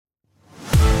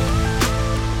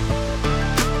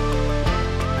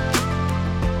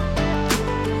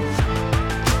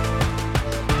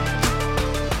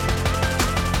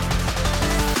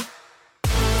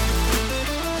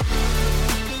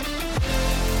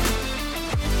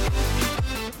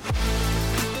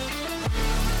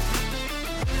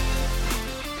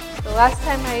The last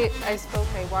time I spoke,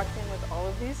 I walked in with all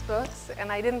of these books, and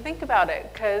I didn't think about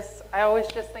it, because I always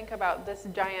just think about this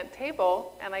giant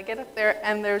table, and I get up there,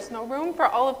 and there's no room for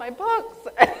all of my books.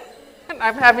 And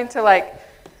I'm having to, like,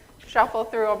 shuffle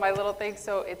through all my little things,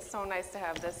 so it's so nice to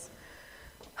have this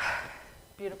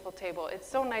beautiful table.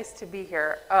 It's so nice to be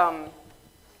here. I'm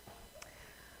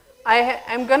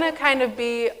going to kind of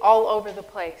be all over the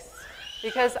place,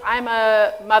 because I'm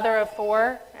a mother of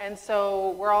 4, and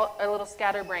so we're all a little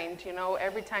scatterbrained, you know.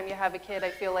 Every time you have a kid, I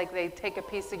feel like they take a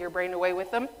piece of your brain away with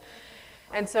them.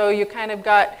 And so you kind of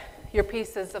got your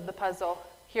pieces of the puzzle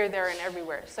here, there, and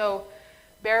everywhere. So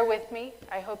bear with me.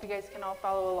 I hope you guys can all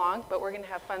follow along, but we're going to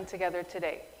have fun together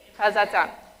today. How's that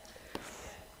sound?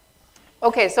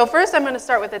 Okay, so first I'm going to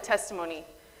start with a testimony.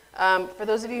 For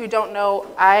those of you who don't know,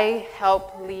 I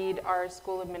help lead our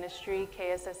School of Ministry,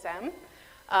 KSSM.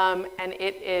 And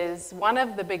it is one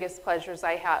of the biggest pleasures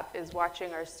I have is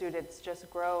watching our students just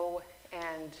grow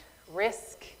and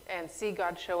risk and see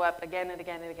God show up again and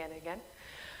again and again and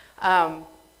again.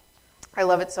 I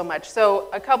love it so much. So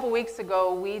a couple weeks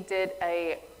ago, we did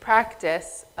a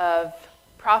practice of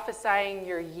prophesying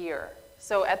your year.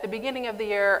 So at the beginning of the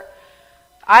year,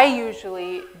 I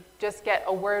usually just get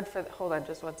a word for, hold on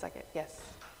just one second, yes.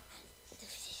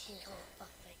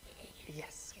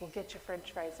 Yes, we'll get you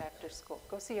French fries after school.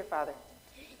 Go see your father.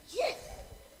 Yes.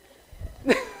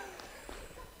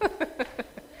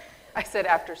 I said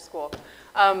after school.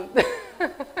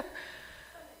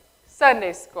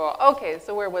 Sunday school. Okay,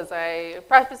 so where was I?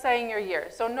 Prophesying your year.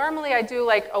 So normally I do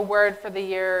like a word for the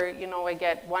year. You know, I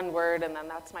get one word, and then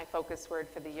that's my focus word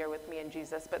for the year with me and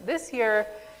Jesus. But this year,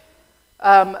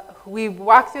 we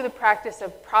walked through the practice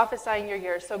of prophesying your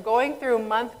year. So going through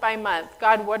month by month,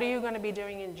 God, what are you going to be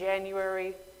doing in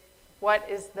January? What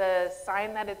is the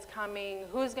sign that it's coming?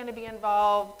 Who's going to be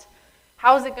involved?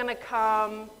 How's it going to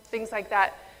come? Things like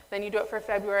that. Then you do it for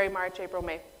February, March, April,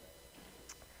 May.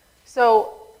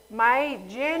 So my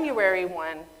January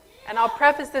one, and I'll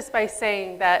preface this by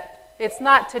saying that it's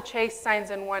not to chase signs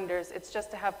and wonders. It's just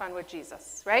to have fun with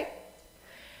Jesus, right?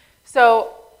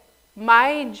 So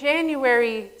my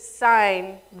January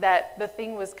sign that the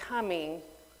thing was coming,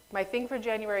 my thing for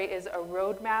January is a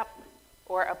roadmap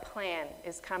or a plan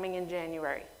is coming in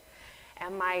January.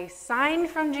 And my sign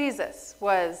from Jesus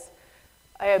was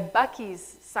a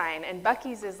Buc-ee's sign. And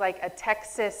Buc-ee's is like a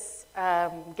Texas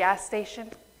gas station.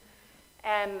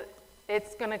 And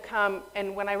it's going to come,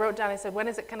 and when I wrote down, I said, when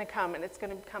is it going to come? And it's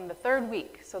going to come the 3rd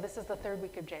week. So this is the 3rd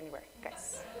week of January,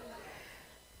 guys.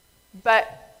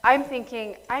 But I'm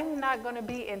thinking, I'm not going to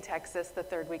be in Texas the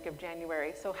 3rd week of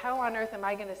January, so how on earth am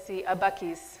I going to see a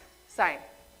Buc-ee's sign?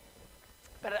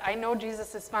 But I know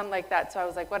Jesus is fun like that, so I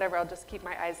was like, whatever, I'll just keep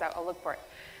my eyes out, I'll look for it.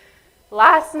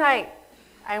 Last night,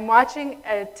 I'm watching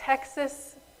a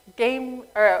Texas game,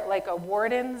 or like a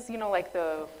wardens, you know, like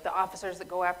the officers that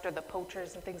go after the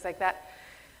poachers and things like that.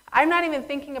 I'm not even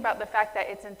thinking about the fact that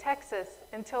it's in Texas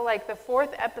until like the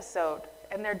 4th episode,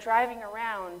 and they're driving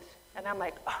around, and I'm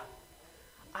like, oh,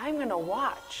 I'm going to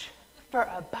watch for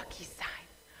a Buc-ee sign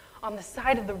on the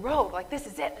side of the road. Like, this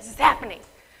is it. This is happening.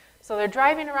 So they're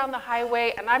driving around the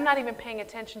highway, and I'm not even paying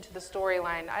attention to the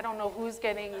storyline. I don't know who's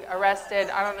getting arrested.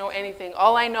 I don't know anything.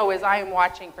 All I know is I am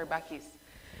watching for Buc-ee's.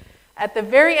 At the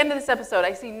very end of this episode,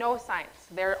 I see no signs.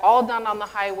 They're all done on the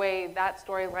highway. That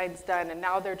storyline's done, and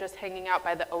now they're just hanging out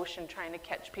by the ocean trying to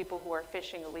catch people who are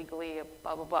fishing illegally,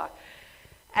 blah, blah, blah.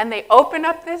 And they open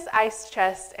up this ice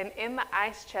chest, and in the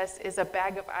ice chest is a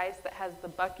bag of ice that has the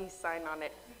Buc-ee's sign on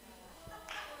it.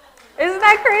 Isn't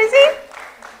that crazy?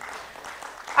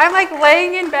 I'm like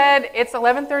laying in bed. It's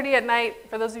 11:30 at night.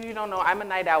 For those of you who don't know, I'm a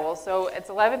night owl. So it's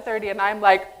 11:30, and I'm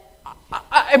like,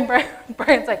 and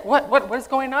Brian's like, what is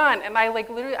going on? And I like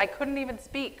literally, I couldn't even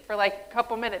speak for like a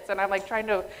couple minutes, and I'm like trying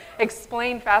to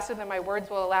explain faster than my words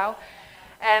will allow.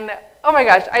 And oh my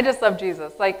gosh, I just love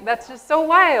Jesus. Like, that's just so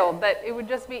wild that it would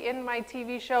just be in my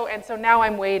TV show. And so now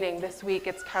I'm waiting. This week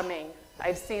it's coming.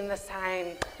 I've seen the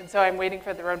sign. And so I'm waiting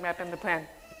for the roadmap and the plan.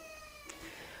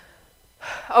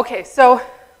 Okay, so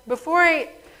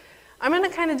I'm going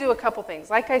to kind of do a couple things.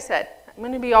 Like I said, I'm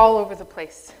going to be all over the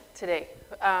place today.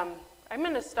 I'm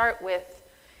going to start with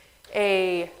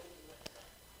a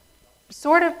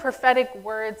sort of prophetic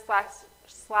word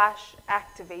slash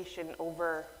activation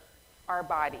over our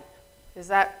body. Is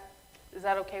that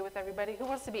okay with everybody? Who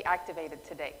wants to be activated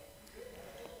today?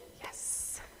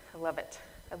 Yes, I love it.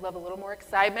 I'd love a little more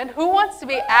excitement. Who wants to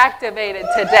be activated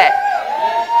today?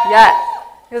 Yes,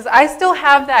 because I still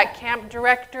have that camp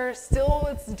director, still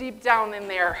it's deep down in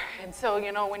there. And so,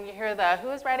 you know, when you hear the,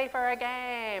 who's ready for a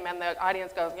game? And the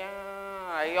audience goes,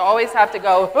 yeah, you always have to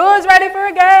go, who's ready for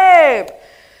a game?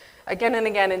 again and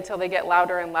again until they get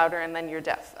louder and louder, and then you're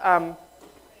deaf. I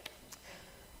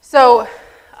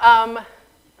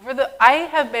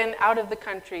have been out of the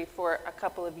country for a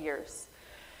couple of years.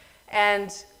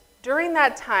 And during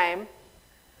that time,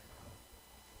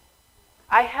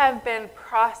 I have been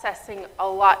processing a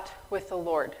lot with the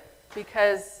Lord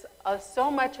because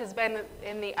so much has been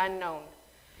in the unknown.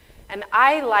 And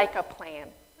I like a plan.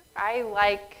 I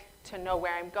like to know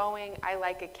where I'm going. I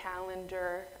like a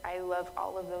calendar. I love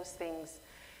all of those things.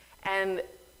 And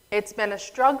it's been a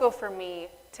struggle for me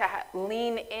to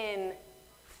lean in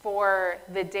for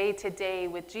the day-to-day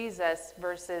with Jesus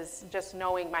versus just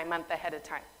knowing my month ahead of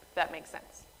time, if that makes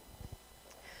sense.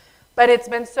 But it's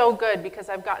been so good because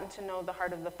I've gotten to know the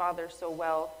heart of the Father so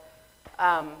well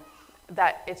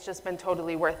that it's just been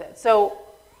totally worth it. So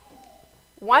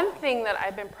one thing that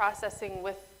I've been processing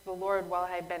with the Lord while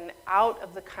I've been out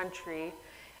of the country,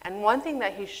 and one thing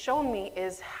that He's shown me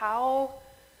is how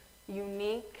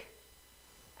unique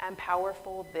and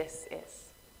powerful this is.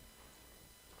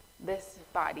 This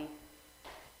body,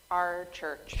 our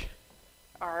church,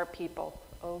 our people.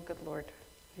 Oh, good Lord.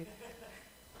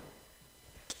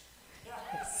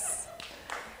 Yes.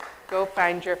 Go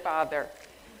find your father.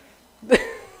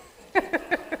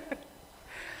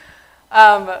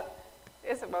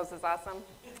 Isn't Moses awesome?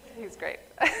 He's great.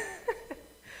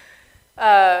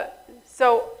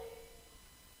 So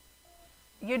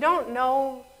you don't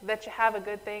know that you have a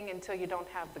good thing until you don't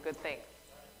have the good thing.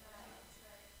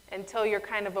 Until you're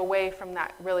kind of away from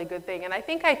that really good thing. And I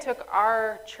think I took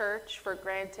our church for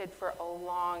granted for a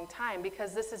long time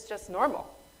because this is just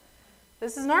normal.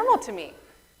 This is normal to me,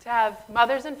 to have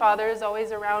mothers and fathers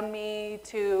always around me,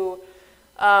 to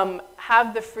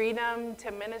have the freedom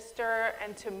to minister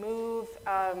and to move,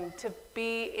 to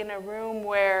be in a room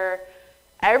where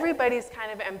everybody's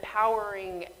kind of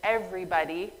empowering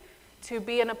everybody, to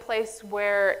be in a place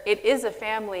where it is a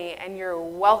family and you're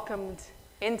welcomed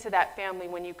into that family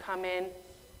when you come in,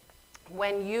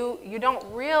 when you don't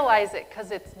realize it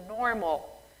because it's normal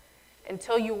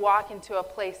until you walk into a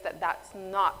place that's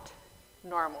not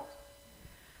normal.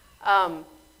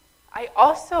 I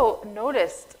also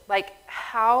noticed like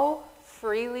how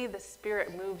freely the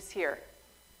Spirit moves here.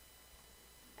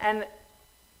 And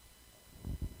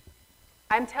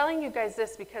I'm telling you guys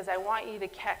this because I want you to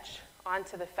catch on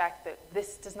to the fact that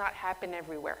this does not happen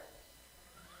everywhere.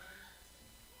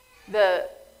 The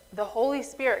Holy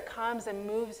Spirit comes and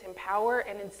moves in power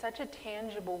and in such a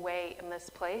tangible way in this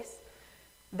place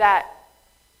that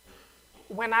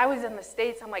when I was in the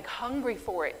States, I'm like hungry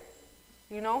for it.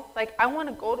 You know, like I want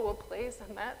to go to a place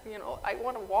and that, you know, I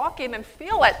want to walk in and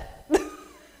feel it.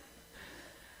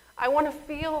 I want to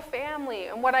feel family.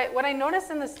 And what I notice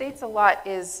in the States a lot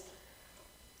is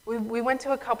we went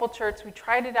to a couple churches, we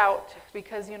tried it out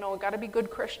because, you know, we got to be good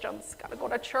Christians, got to go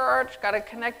to church, got to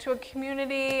connect to a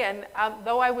community. And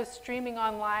though I was streaming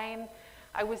online,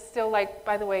 I was still like,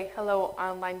 by the way, hello,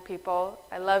 online people.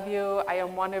 I love you. I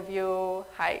am one of you.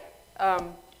 Hi.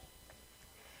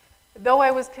 Though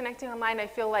I was connecting online, I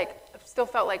still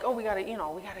felt like, oh, we got to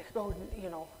go, you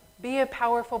know, be a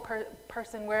powerful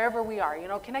person wherever we are, you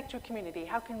know, connect to a community.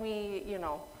 How can we, you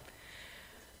know?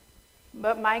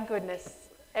 But my goodness,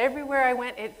 everywhere I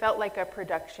went, it felt like a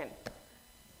production.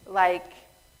 Like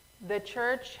the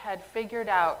church had figured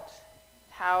out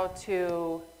how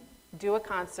to do a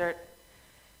concert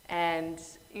and,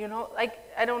 you know, like,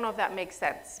 I don't know if that makes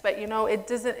sense, but, you know, it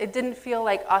didn't feel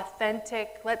like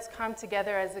authentic, let's come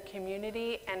together as a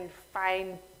community and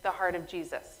find the heart of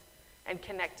Jesus and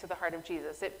connect to the heart of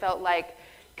Jesus. It felt like,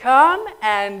 come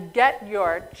and get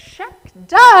your check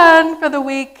done for the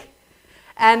week.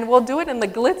 And we'll do it in the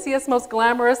glitziest, most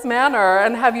glamorous manner.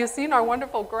 And have you seen our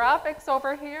wonderful graphics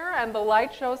over here? And the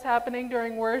light shows happening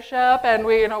during worship. And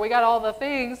we got all the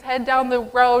things. Head down the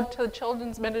road to the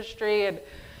children's ministry. And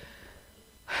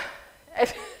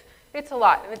it's a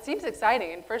lot. And it seems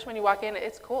exciting. And first when you walk in,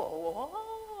 it's cool.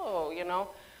 Whoa, you know.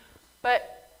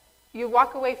 But you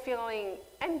walk away feeling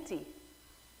empty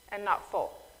and not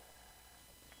full.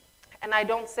 And I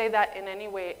don't say that in any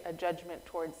way a judgment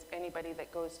towards anybody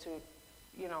that goes to,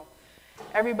 you know,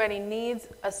 everybody needs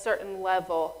a certain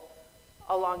level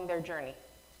along their journey.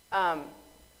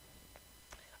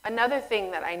 Another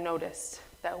thing that I noticed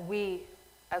that we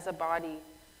as a body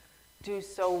do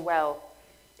so well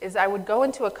is I would go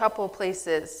into a couple of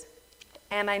places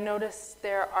and I noticed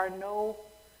there are no,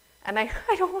 and I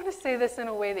don't want to say this in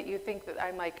a way that you think that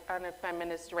I'm like on a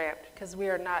feminist rant, because we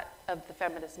are not of the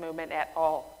feminist movement at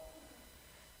all.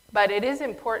 But it is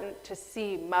important to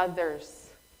see mothers,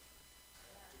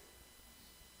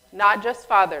 not just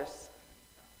fathers.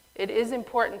 It is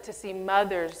important to see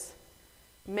mothers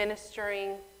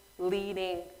ministering,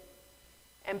 leading,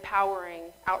 empowering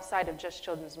outside of just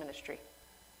children's ministry.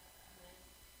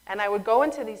 And I would go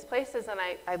into these places and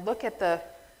I look at the,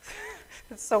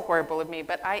 it's so horrible of me,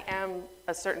 but I am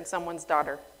a certain someone's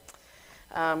daughter.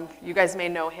 You guys may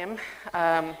know him.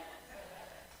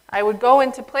 I would go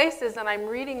into places and I'm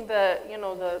reading the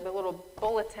little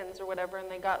bulletins or whatever, and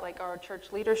they got like our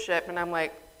church leadership, and I'm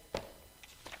like,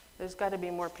 there's got to be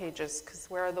more pages, because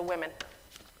where are the women?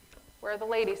 Where are the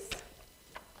ladies?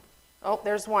 Oh,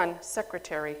 there's one,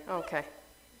 secretary. Okay.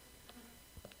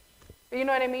 But you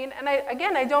know what I mean? And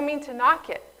I don't mean to knock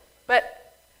it,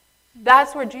 but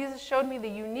that's where Jesus showed me the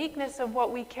uniqueness of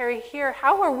what we carry here.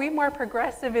 How are we more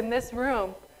progressive in this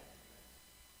room?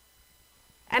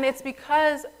 And it's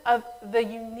because of the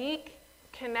unique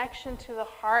connection to the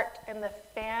heart and the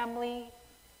family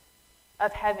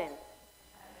of heaven.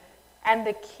 And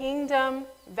the kingdom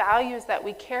values that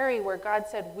we carry, where God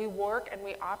said we work and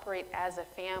we operate as a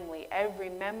family. Every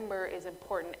member is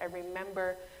important. Every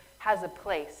member has a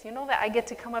place. You know that I get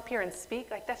to come up here and speak?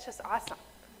 Like, that's just awesome.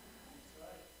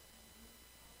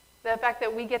 The fact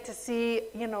that we get to see,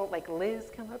 like Liz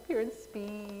come up here and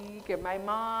speak, and my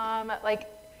mom, like,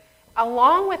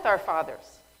 along with our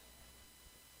fathers.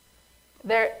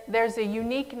 There's a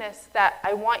uniqueness that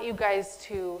I want you guys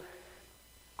to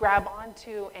grab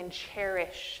onto and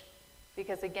cherish,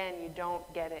 because again, you don't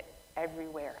get it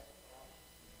everywhere.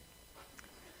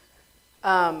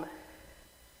 So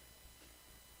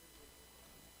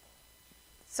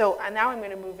now I'm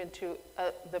going to move into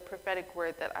the prophetic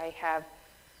word that I have,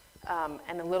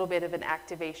 and a little bit of an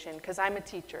activation, because I'm a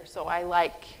teacher, so I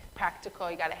like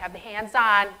practical. You got to have the hands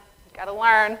on. You got to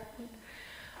learn.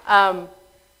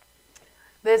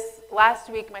 This last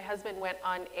week, my husband went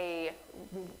on a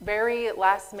very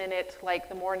last minute, like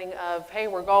the morning of, hey,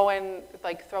 we're going,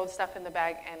 like throw stuff in the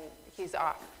bag, and he's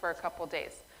off for a couple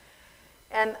days.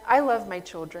 And I love my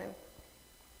children.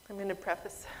 I'm going to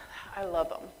preface, I love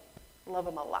them a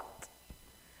lot.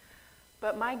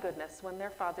 But my goodness, when their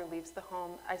father leaves the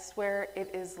home, I swear it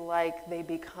is like they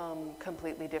become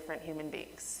completely different human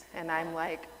beings. And I'm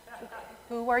like,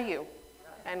 who are you?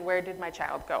 And where did my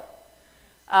child go?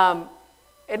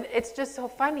 And it's just so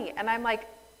funny. And I'm like,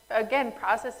 again,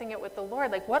 processing it with the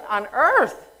Lord, like, what on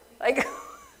earth? Like,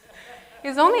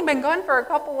 he's only been gone for a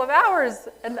couple of hours.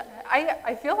 And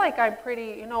I feel like I'm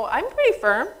pretty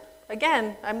firm.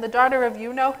 Again, I'm the daughter of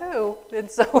you-know-who.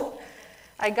 And so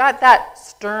I got that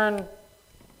stern,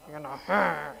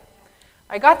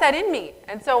 I got that in me.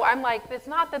 And so I'm like, it's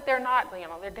not that they're not,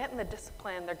 they're getting the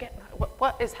discipline. They're getting,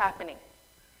 what is happening?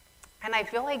 And I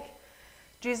feel like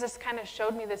Jesus kind of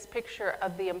showed me this picture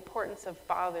of the importance of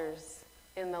fathers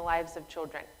in the lives of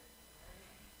children.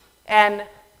 And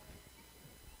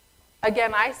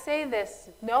again, I say this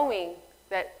knowing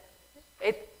that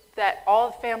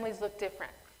all families look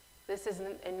different. This is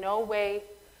in no way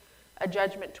a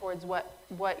judgment towards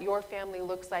what your family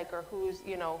looks like or who's,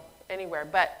 anywhere.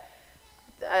 But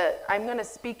I'm going to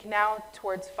speak now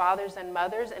towards fathers and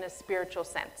mothers in a spiritual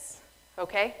sense,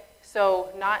 okay? So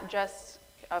not just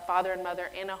a father and mother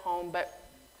in a home, but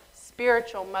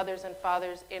spiritual mothers and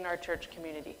fathers in our church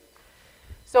community.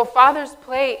 So fathers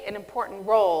play an important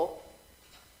role.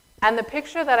 And the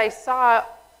picture that I saw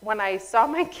when I saw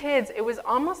my kids, it was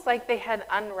almost like they had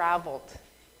unraveled.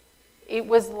 It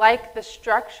was like the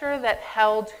structure that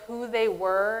held who they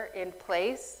were in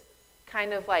place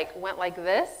kind of like went like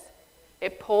this.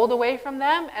 It pulled away from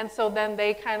them, and so then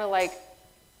they kind of like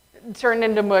turned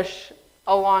into mush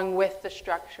along with the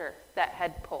structure that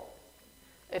had pulled,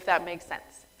 if that makes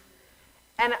sense.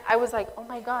 And I was like, oh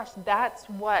my gosh, that's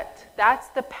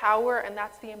the power and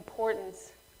that's the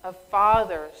importance of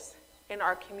fathers in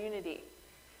our community.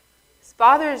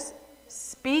 Fathers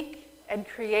speak and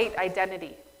create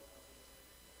identity.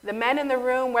 The men in the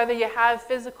room, whether you have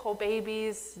physical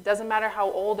babies, doesn't matter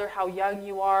how old or how young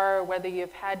you are, whether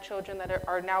you've had children that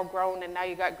are now grown and now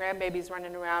you got grandbabies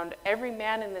running around, every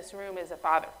man in this room is a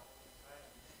father.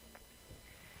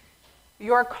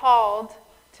 You're called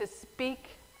to speak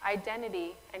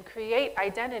identity and create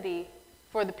identity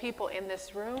for the people in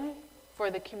this room,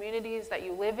 for the communities that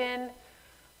you live in,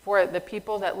 for the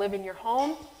people that live in your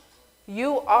home.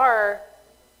 You are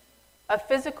a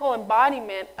physical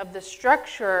embodiment of the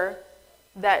structure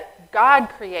that God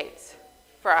creates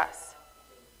for us.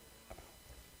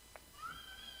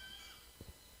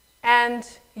 And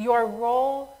your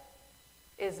role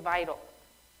is vital.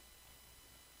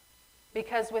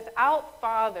 Because without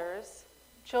fathers,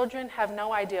 children have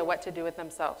no idea what to do with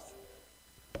themselves.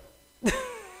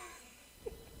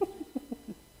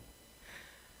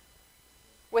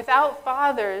 Without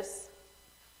fathers,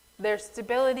 their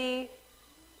stability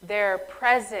their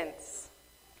presence.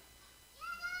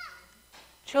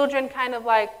 Children kind of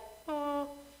like,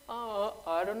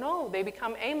 I don't know. They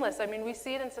become aimless. I mean, we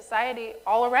see it in society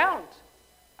all around.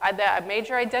 A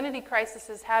major identity crisis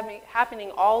is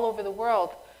happening all over the world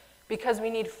because we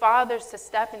need fathers to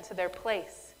step into their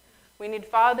place. We need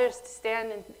fathers to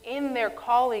stand in their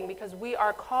calling because we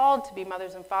are called to be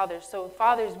mothers and fathers. So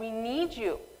fathers, we need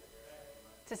you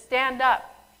to stand up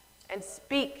and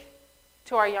speak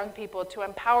to our young people, to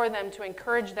empower them, to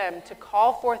encourage them, to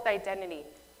call forth identity.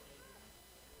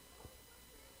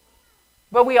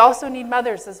 But we also need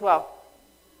mothers as well.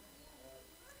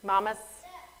 Mamas.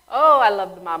 Oh, I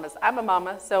love the mamas. I'm a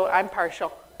mama, so I'm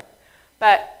partial.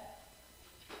 But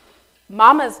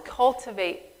mamas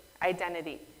cultivate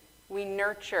identity. We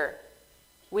nurture.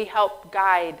 We help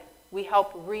guide. We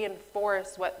help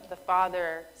reinforce what the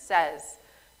Father says.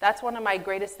 That's one of my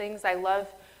greatest things. I love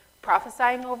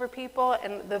prophesying over people.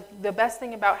 And the best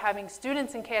thing about having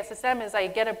students in KSSM is I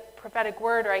get a prophetic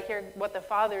word or I hear what the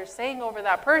Father is saying over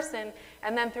that person.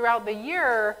 And then throughout the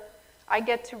year, I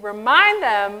get to remind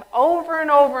them over and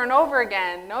over and over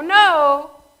again,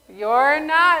 no, you're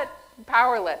not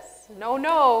powerless.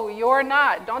 No, you're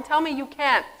not. Don't tell me you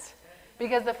can't,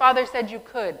 because the Father said you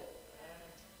could.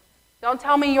 Don't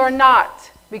tell me you're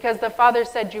not, because the Father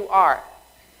said you are.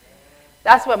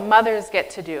 That's what mothers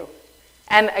get to do.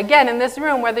 And again, in this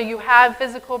room, whether you have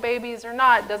physical babies or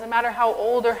not, doesn't matter how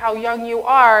old or how young you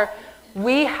are,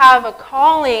 we have a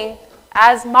calling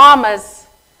as mamas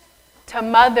to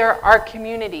mother our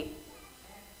community.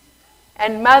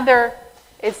 And mother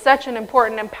is such an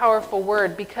important and powerful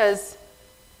word because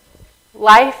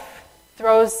life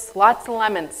throws lots of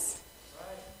lemons,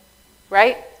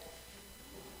 right?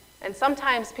 And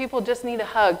sometimes people just need a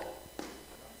hug,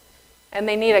 and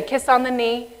they need a kiss on the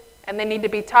knee, and they need to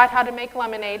be taught how to make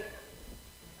lemonade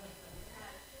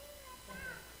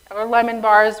or lemon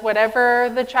bars, whatever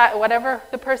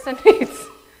the person needs.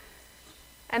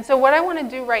 And so what I want to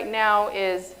do right now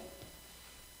is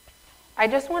I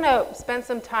just want to spend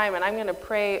some time, and I'm going to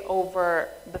pray over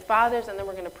the fathers, and then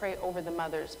we're going to pray over the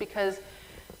mothers, because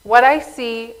what I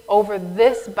see over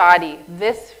this body,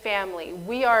 this family,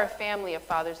 we are a family of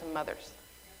fathers and mothers.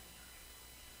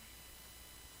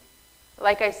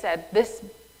 Like I said,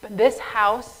 this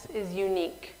house is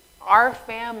unique. Our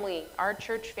family, our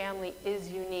church family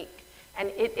is unique. And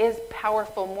it is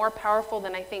powerful, more powerful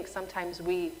than I think sometimes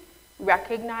we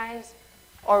recognize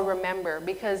or remember.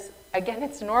 Because, again,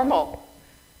 it's normal.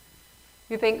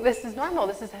 You think this is normal.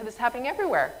 This is happening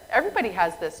everywhere. Everybody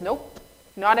has this. Nope,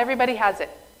 not everybody has it.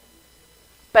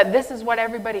 But this is what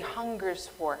everybody hungers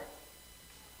for.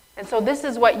 And so this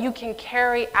is what you can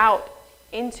carry out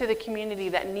into the community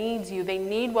that needs you. They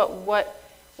need what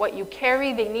you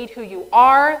carry. They need who you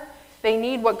are. They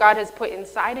need what God has put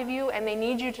inside of you. And they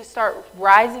need you to start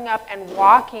rising up and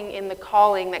walking in the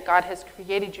calling that God has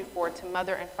created you for to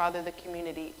mother and father the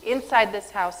community inside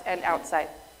this house and outside.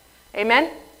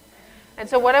 Amen? And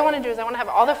so what I want to do is I want to have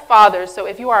all the fathers. So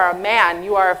if you are a man,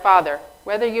 you are a father.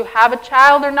 Whether you have a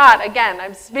child or not, again,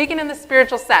 I'm speaking in the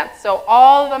spiritual sense. So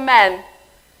all the men,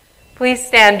 please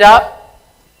stand up.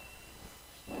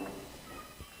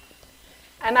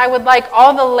 And I would like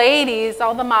all the ladies,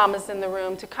 all the mamas in the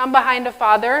room, to come behind a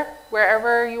father,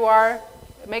 wherever you are.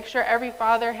 Make sure every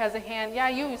father has a hand. Yeah,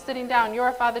 you sitting down, you're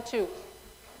a father too.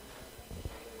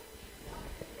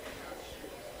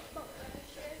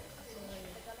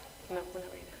 No, we're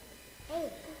not ready now.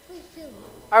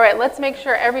 All right, let's make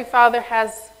sure every father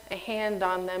has a hand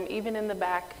on them, even in the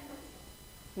back.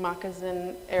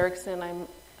 Moccasin, Erickson,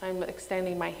 I'm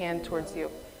extending my hand towards you.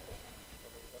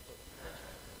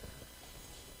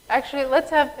 Actually, let's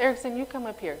have Erickson, you come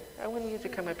up here. I want you to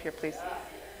come up here, please.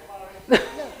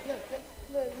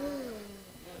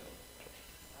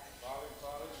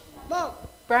 Mom.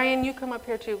 Brian, you come up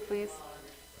here too, please.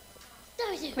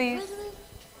 Please.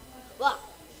 We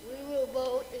will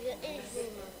vote to get anything.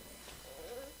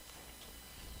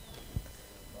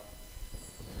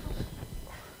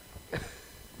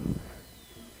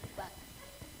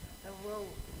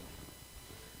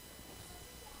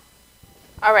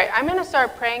 All right, I'm going to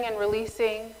start praying and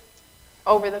releasing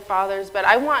over the fathers, but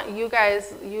I want you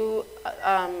guys, all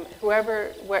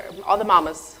the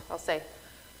mamas, I'll say,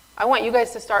 I want you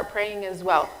guys to start praying as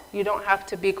well. You don't have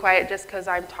to be quiet just because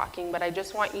I'm talking, but I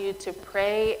just want you to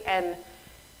pray. And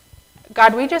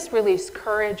God, we just release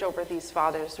courage over these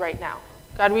fathers right now.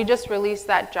 God, we just release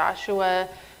that Joshua,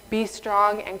 be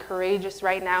strong and courageous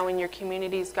right now in your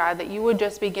communities, God, that you would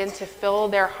just begin to fill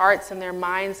their hearts and their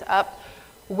minds up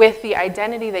with the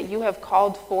identity that you have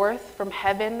called forth from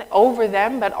heaven over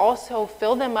them, but also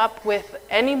fill them up with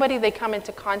anybody they come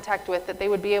into contact with, that they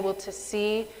would be able to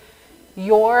see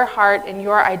your heart and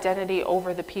your identity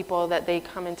over the people that they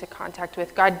come into contact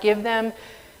with. God, give them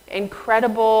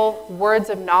incredible words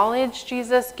of knowledge,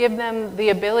 Jesus. Give them the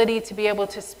ability to be able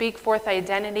to speak forth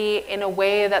identity in a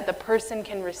way that the person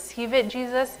can receive it,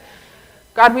 Jesus.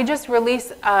 God, we just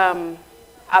release a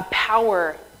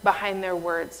power behind their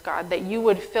words, God, that you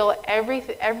would fill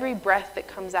every breath that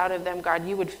comes out of them, God,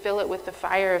 you would fill it with the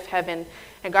fire of heaven.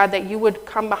 And God, that you would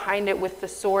come behind it with the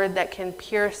sword that can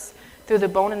pierce through the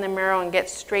bone and the marrow and get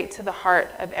straight to the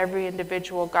heart of every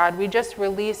individual, God. We just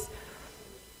release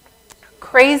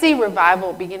crazy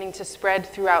revival beginning to spread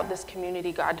throughout this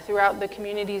community, God, throughout the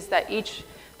communities that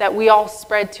we all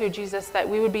spread to, Jesus, that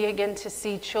we would begin to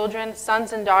see children,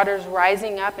 sons and daughters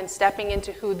rising up and stepping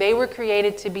into who they were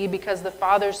created to be because the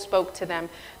fathers spoke to them,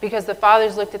 because the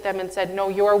fathers looked at them and said, no,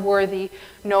 you're worthy,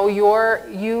 no,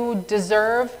 you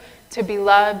deserve to be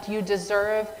loved, you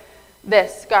deserve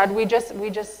this. God,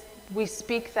 we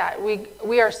speak that.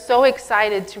 We are so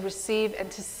excited to receive and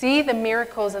to see the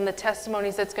miracles and the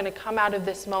testimonies that's going to come out of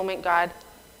this moment, God.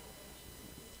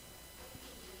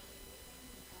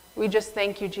 We just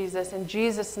thank you, Jesus. In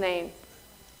Jesus' name,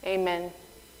 amen.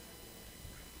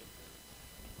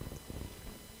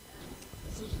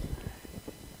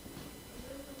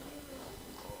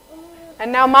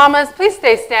 And now, mamas, please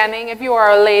stay standing if you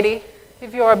are a lady.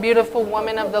 If you are a beautiful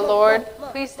woman of the Lord,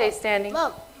 please stay standing.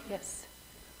 Mom. Yes.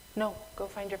 No, go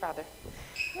find your father.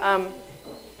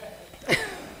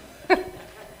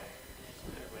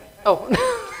 Oh.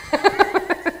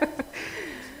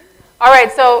 All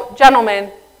right, so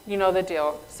gentlemen, you know the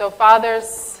deal. So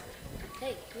fathers,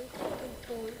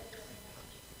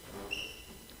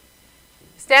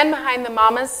 stand behind the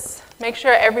mamas. Make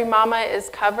sure every mama is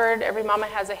covered. Every mama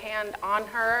has a hand on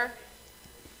her.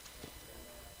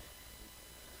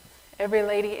 Every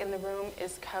lady in the room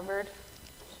is covered.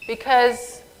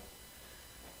 Because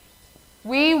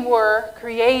we were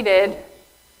created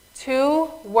to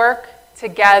work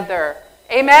together.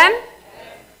 Amen?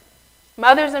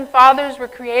 Mothers and fathers were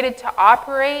created to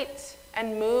operate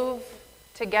and move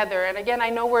together. And again, I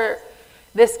know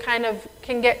this kind of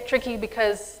can get tricky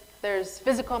because there's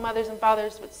physical mothers and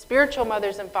fathers, but spiritual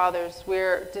mothers and fathers,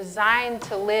 we're designed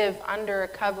to live under a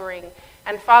covering.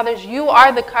 And fathers, you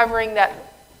are the covering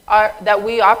that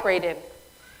we operate in.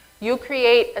 You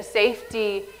create a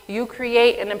safety, you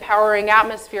create an empowering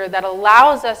atmosphere that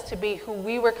allows us to be who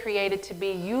we were created to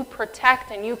be. You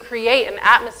protect and you create an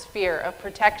atmosphere of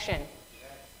protection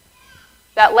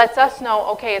that lets us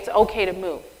know, okay, it's okay to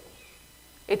move.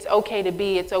 It's okay to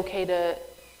be, it's okay to,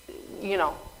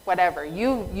 whatever.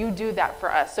 You do that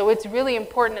for us. So it's really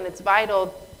important and it's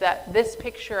vital that this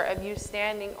picture of you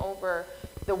standing over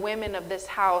the women of this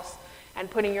house and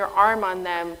putting your arm on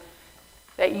them,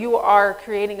 that you are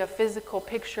creating a physical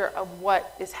picture of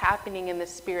what is happening in the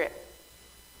spirit.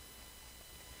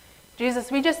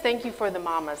 Jesus, we just thank you for the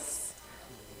mamas.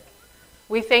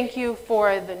 We thank you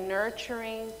for the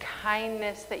nurturing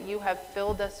kindness that you have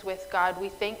filled us with, God. We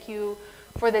thank you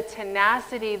for the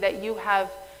tenacity that you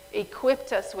have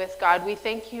equipped us with, God. We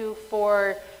thank you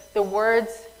for the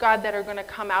words, God, that are going to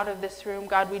come out of this room.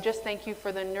 God, we just thank you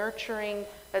for the nurturing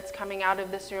that's coming out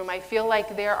of this room. I feel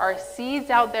like there are seeds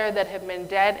out there that have been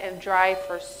dead and dry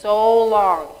for so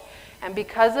long. And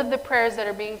because of the prayers that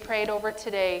are being prayed over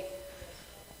today,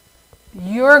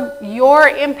 your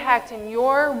impact and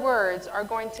your words are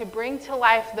going to bring to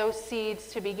life those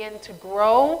seeds to begin to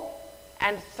grow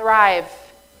and thrive.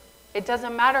 It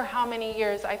doesn't matter how many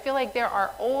years. I feel like there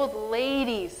are old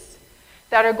ladies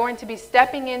that are going to be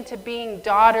stepping into being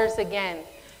daughters again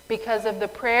because of the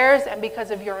prayers and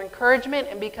because of your encouragement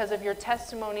and because of your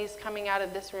testimonies coming out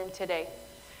of this room today.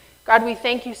 God, we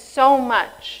thank you so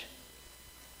much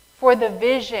for the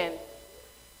vision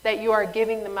that you are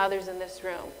giving the mothers in this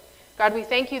room. God, we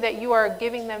thank you that you are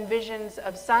giving them visions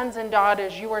of sons and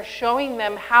daughters. You are showing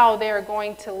them how they are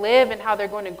going to live and how they're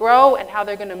going to grow and how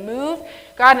they're going to move.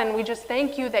 God, and we just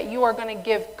thank you that you are going to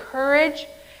give courage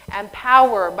and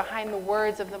power behind the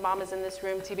words of the mamas in this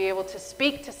room to be able to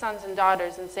speak to sons and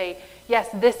daughters and say, yes,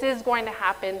 this is going to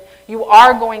happen. You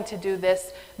are going to do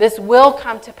this. This will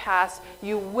come to pass.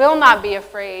 You will not be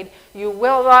afraid. You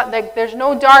will not, there's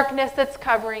no darkness that's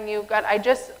covering you. God,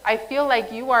 I feel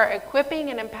like you are equipping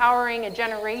and empowering a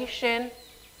generation,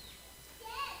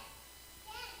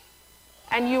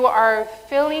 and you are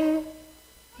filling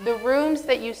the rooms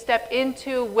that you step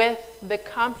into with the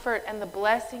comfort and the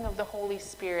blessing of the Holy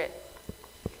Spirit.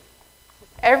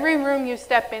 Every room you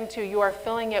step into, you are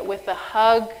filling it with the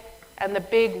hug and the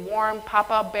big, warm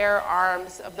Papa Bear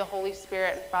arms of the Holy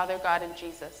Spirit and Father God and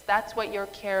Jesus. That's what you're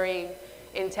carrying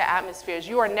into atmospheres.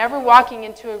 You are never walking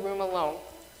into a room alone.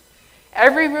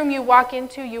 Every room you walk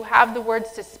into, you have the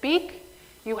words to speak,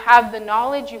 you have the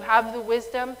knowledge, you have the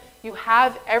wisdom, you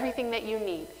have everything that you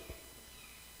need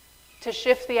to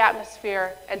shift the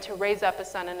atmosphere and to raise up a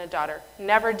son and a daughter.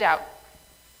 Never doubt.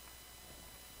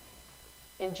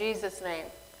 In Jesus' name,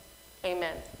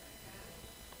 amen.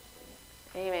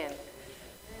 Amen.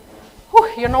 Whew,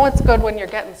 you know it's good when you're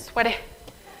getting sweaty.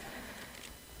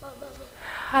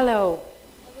 Hello.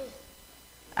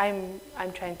 I'm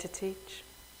trying to teach.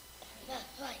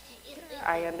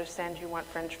 I understand you want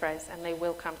French fries, and they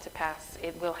will come to pass.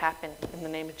 It will happen in the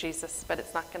name of Jesus, but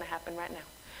it's not going to happen right now.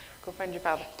 Go find your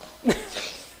father.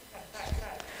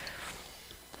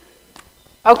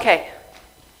 Okay.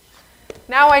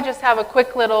 Now I just have a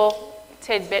quick little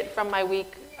tidbit from my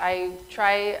week. I'm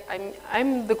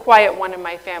the quiet one in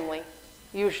my family,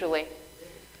 usually.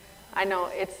 I know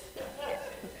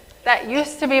that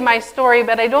used to be my story,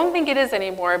 but I don't think it is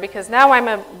anymore because now I'm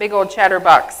a big old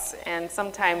chatterbox, and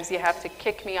sometimes you have to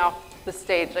kick me off the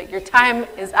stage. Like, your time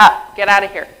is up. Get out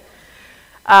of here.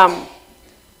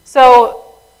 So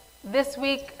this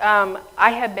week, I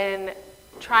have been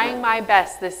trying my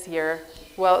best this year.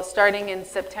 Well, starting in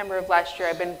September of last year,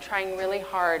 I've been trying really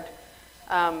hard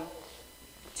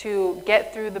to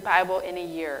get through the Bible in a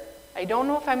year. I don't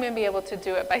know if I'm going to be able to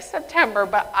do it by September,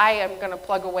 but I am going to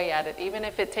plug away at it. Even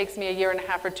if it takes me a year and a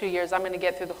half or 2 years, I'm going to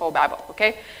get through the whole Bible,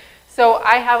 okay? So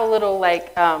I have a little,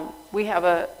 we have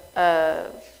a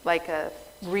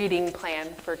reading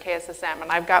plan for KSSM,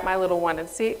 and I've got my little one. And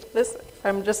see, this,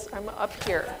 I'm up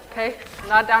here, okay? I'm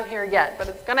not down here yet, but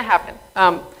it's going to happen.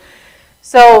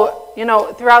 So,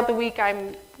 throughout the week,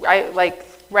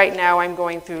 right now I'm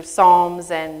going through Psalms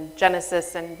and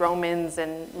Genesis and Romans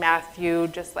and Matthew,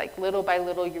 just like little by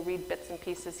little you read bits and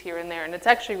pieces here and there. And it's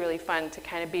actually really fun to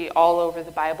kind of be all over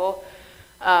the Bible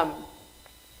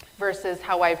versus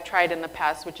how I've tried in the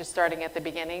past, which is starting at the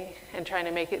beginning and trying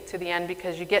to make it to the end,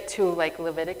 because you get to like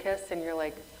Leviticus and you're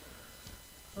like,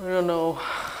 I don't know.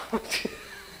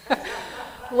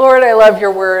 Lord, I love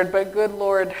your word, but good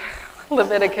Lord,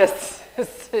 Leviticus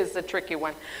is a tricky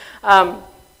one.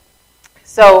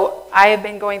 So I have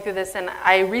been going through this, and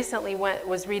I recently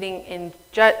was reading in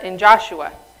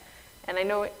Joshua. And I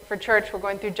know for church we're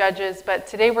going through Judges, but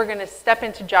today we're going to step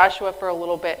into Joshua for a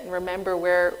little bit and remember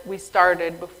where we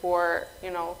started before,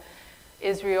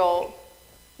 Israel,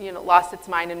 lost its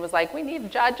mind and was like, we need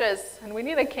judges and we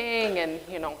need a king, and,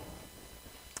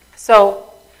 So,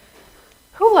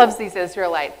 who loves these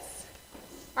Israelites?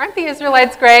 Aren't the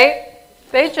Israelites great?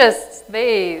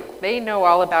 They know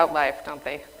all about life, don't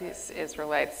they, these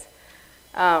Israelites?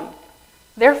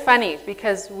 They're funny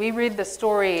because we read the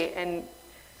story and,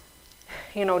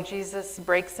 Jesus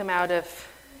breaks them out of,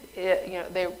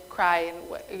 they cry,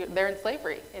 and they're in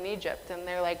slavery in Egypt, and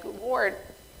they're like, Lord,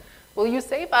 will you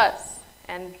save us?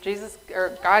 And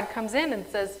God comes in and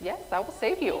says, yes, I will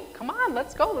save you. Come on,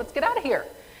 let's go, let's get out of here.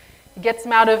 He gets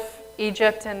them out of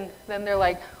Egypt, and then they're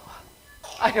like,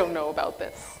 I don't know about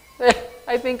this.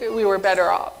 I think we were better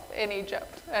off in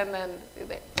Egypt. And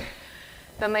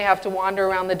then they have to wander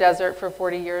around the desert for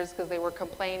 40 years because they were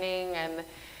complaining, and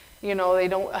they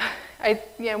don't.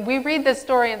 We read this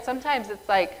story, and sometimes it's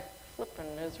like, flipping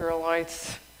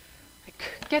Israelites,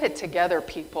 like, get it together,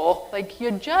 people. Like,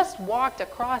 you just walked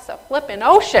across a flipping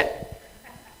ocean,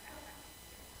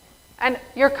 and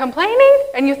you're complaining,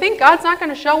 and you think God's not going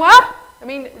to show up? I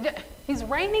mean, He's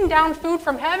raining down food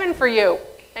from heaven for you,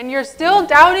 and you're still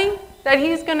doubting that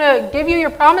He's going to give you your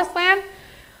promised land?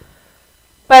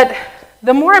 But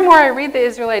the more and more I read the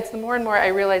Israelites, the more and more I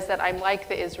realize that I'm like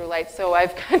the Israelites. So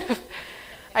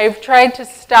I've tried to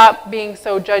stop being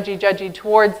so judgy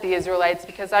towards the Israelites,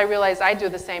 because I realize I do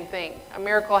the same thing. A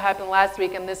miracle happened last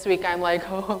week, and this week I'm like,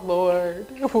 oh, Lord,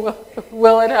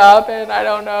 will it happen? I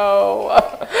don't know.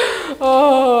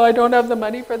 Oh, I don't have the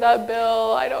money for that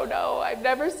bill. I don't know. I've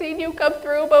never seen you come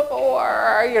through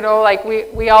before.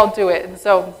 We all do it. And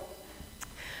so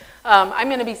I'm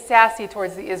going to be sassy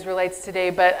towards the Israelites today,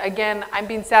 but again, I'm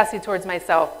being sassy towards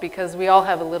myself because we all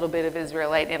have a little bit of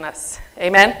Israelite in us.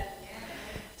 Amen?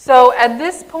 So at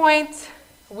this point,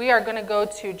 we are going to go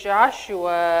to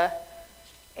Joshua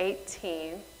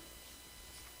 18.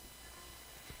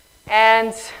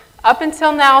 And up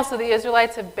until now, so the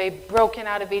Israelites have broken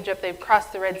out of Egypt, they've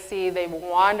crossed the Red Sea, they've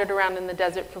wandered around in the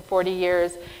desert for 40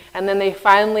 years, and then they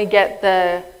finally get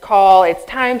the call, it's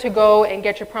time to go and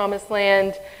get your promised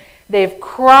land. They've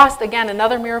crossed, again,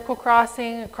 another miracle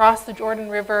crossing, across the Jordan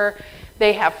River.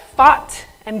 They have fought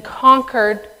and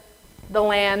conquered the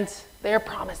land Their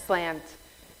promised land.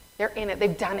 They're in it.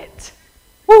 They've done it.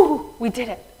 Woo! We did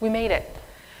it. We made it.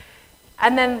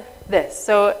 And then this.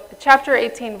 So chapter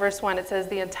 18, verse 1, it says,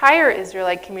 the entire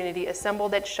Israelite community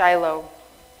assembled at Shiloh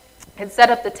and set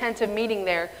up the tent of meeting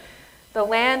there. The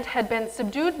land had been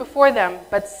subdued before them,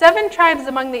 but 7 tribes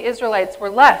among the Israelites were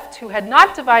left who had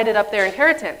not divided up their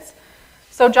inheritance.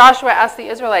 So Joshua asked the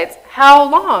Israelites, how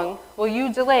long will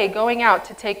you delay going out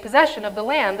to take possession of the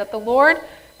land that the Lord,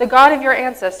 the God of your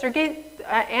ancestors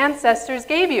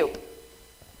gave you?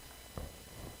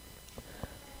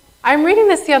 I'm reading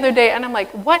this the other day, and I'm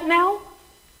like, what now?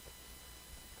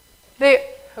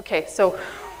 Okay, so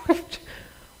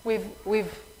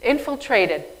we've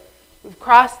infiltrated. We've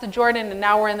crossed the Jordan, and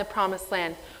now we're in the Promised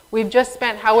Land. We've just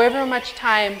spent however much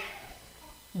time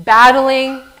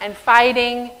battling and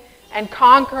fighting and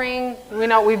conquering.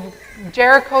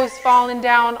 Jericho's fallen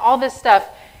down, all this stuff.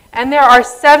 And there are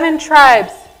 7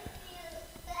 tribes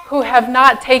who have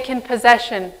not taken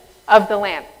possession of the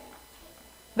land.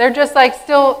 They're just like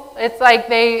still, it's like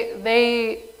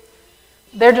they're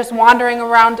just wandering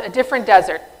around a different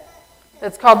desert.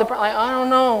 It's called I don't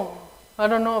know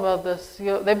about this.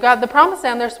 They've got the Promised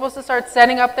Land. They're supposed to start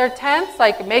setting up their tents,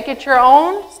 like make it your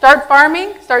own, start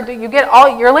farming, you get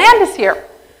all, your land is here.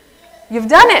 You've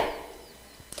done it.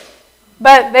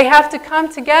 But they have to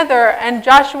come together, and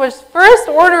Joshua's first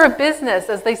order of business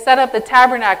as they set up the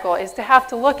tabernacle is to have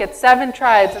to look at 7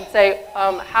 tribes and say,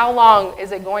 how long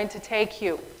is it going to take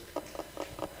you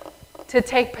to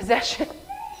take possession?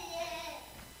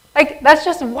 Like, that's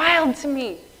just wild to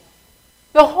me.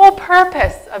 The whole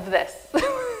purpose of this.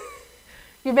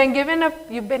 You've been given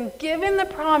the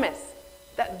promise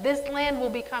that this land will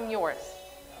become yours.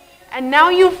 And now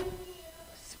you've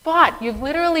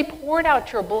literally poured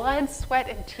out your blood, sweat,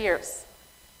 and tears.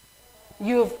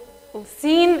 You've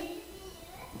seen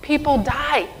people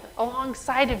die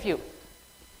alongside of you.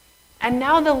 And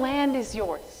now the land is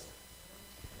yours.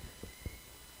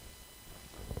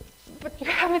 But you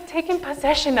haven't taken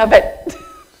possession of it.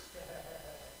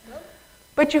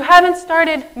 But you haven't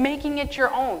started making it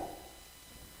your own.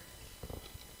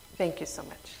 Thank you so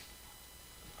much.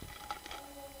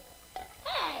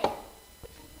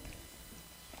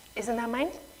 Isn't that mine?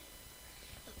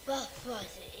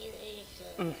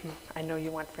 I know you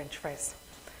want French fries.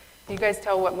 You guys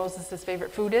tell what Moses'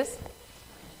 favorite food is?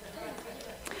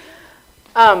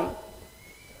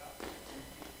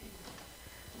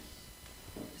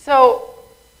 So,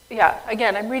 yeah,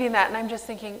 again, I'm reading that and I'm just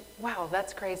thinking, wow,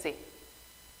 that's crazy.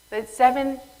 That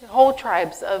 7 whole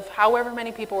tribes of however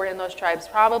many people were in those tribes,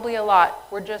 probably a lot,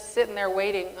 were just sitting there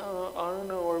waiting. I don't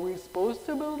know, are we supposed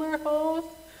to build our house?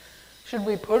 Should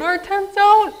we put our tents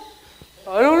out?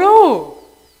 I don't know.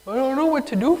 I don't know what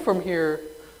to do from here.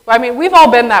 Well, I mean, we've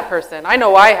all been that person. I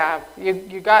know I have.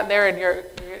 You got there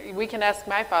and we can ask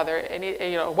my father, and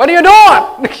what are you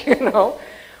doing?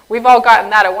 We've all gotten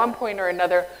that at one point or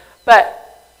another.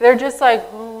 But they're just like,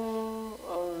 I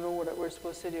don't know what we're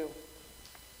supposed to do.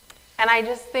 And I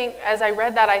just think, as I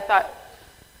read that, I thought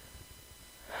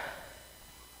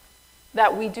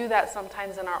that we do that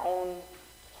sometimes in our own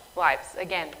lives.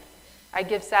 Again, I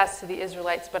give sass to the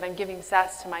Israelites, but I'm giving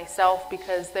sass to myself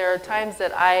because there are times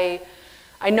that I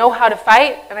know how to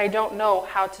fight and I don't know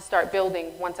how to start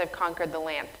building once I've conquered the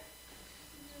land.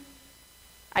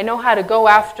 I know how to go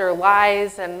after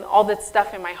lies and all that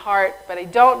stuff in my heart, but I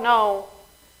don't know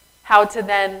how to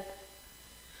then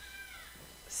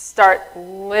start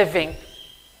living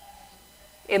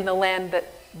in the land that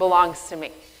belongs to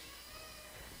me.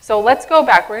 So let's go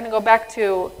back. We're going to go back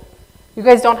to, you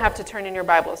guys don't have to turn in your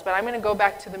Bibles, but I'm going to go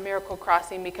back to the miracle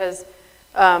crossing because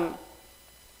I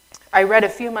read a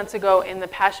few months ago in the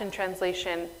Passion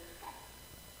Translation,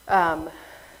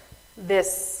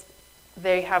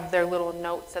 they have their little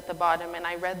notes at the bottom, and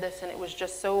I read this and it was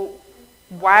just so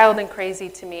wild and crazy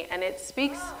to me, and it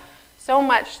speaks so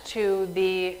much to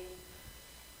the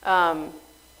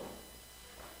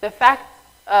fact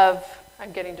of,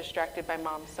 I'm getting distracted by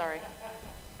mom, sorry.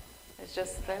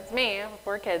 That's me, I have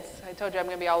 4 kids. I told you I'm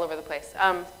going to be all over the place.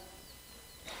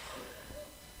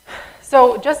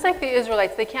 So just like the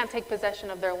Israelites, they can't take possession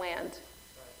of their land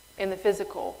in the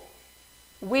physical.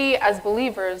 We as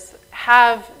believers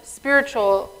have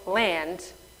spiritual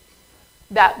land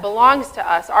that belongs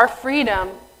to us. Our freedom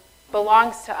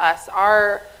belongs to us.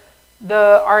 Our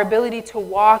ability to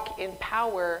walk in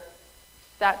power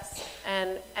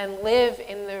and live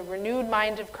in the renewed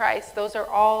mind of Christ. Those are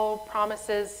all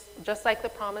promises, just like the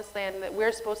Promised Land, that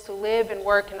we're supposed to live and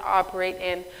work and operate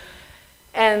in.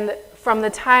 And from the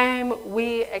time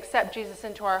we accept Jesus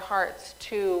into our hearts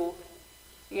to,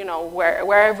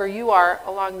 wherever you are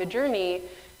along the journey,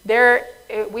 there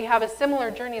we have a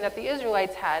similar journey that the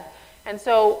Israelites had. And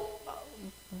so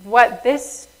what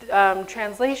this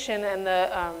translation and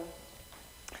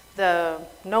the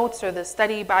notes or the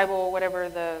study Bible, whatever,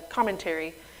 the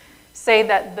commentary, say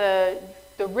that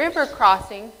the river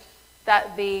crossing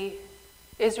that the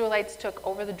Israelites took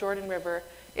over the Jordan River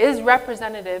is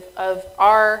representative of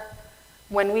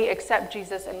when we accept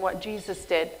Jesus and what Jesus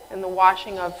did and the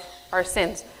washing of our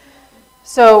sins.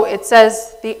 So it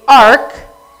says the ark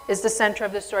is the center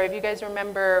of the story. If you guys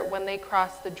remember when they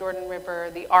crossed the Jordan River,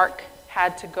 the ark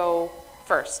had to go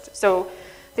first. So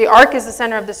the ark is the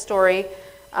center of the story.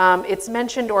 It's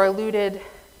mentioned or alluded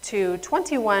to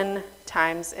 21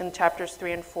 times in chapters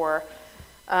 3 and 4.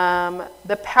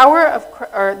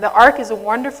 The ark is a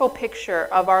wonderful picture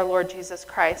of our Lord Jesus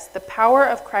Christ. The power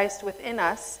of Christ within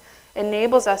us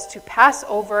enables us to pass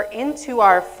over into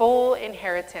our full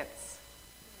inheritance.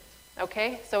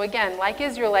 Okay? So again, like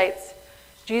Israelites,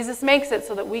 Jesus makes it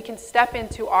so that we can step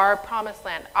into our promised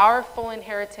land, our full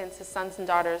inheritance as sons and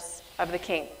daughters of the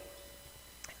King.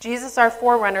 Jesus, our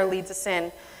forerunner, leads us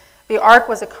in. The ark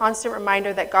was a constant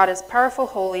reminder that God is powerful,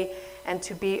 holy, and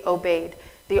to be obeyed.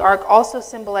 The ark also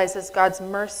symbolizes God's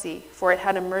mercy, for it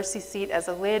had a mercy seat as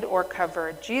a lid or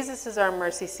cover. Jesus is our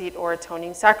mercy seat or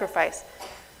atoning sacrifice.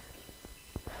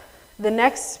 The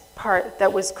next part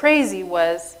that was crazy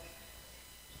was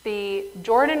the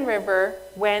Jordan River,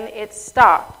 when it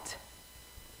stopped,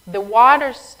 the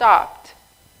water stopped.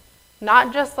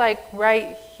 Not just like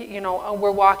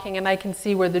we're walking and I can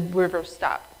see where the river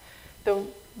stopped.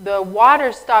 The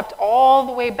water stopped all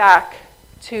the way back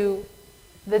to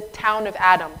the town of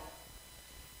Adam.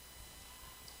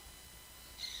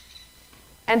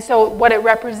 And so what it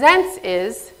represents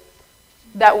is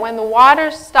that when the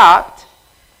water stopped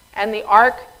and the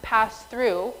ark passed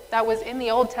through, that was in the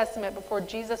Old Testament before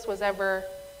Jesus was ever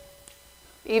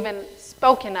even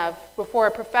spoken of, before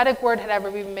a prophetic word had ever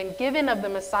even been given of the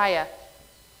Messiah.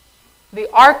 The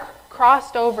ark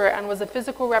crossed over and was a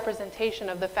physical representation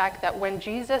of the fact that when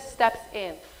Jesus steps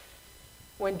in,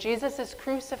 when Jesus is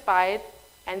crucified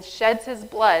and sheds his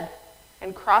blood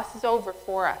and crosses over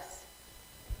for us,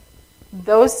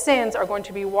 those sins are going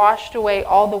to be washed away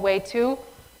all the way to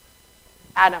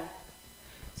Adam.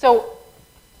 So,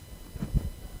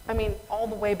 all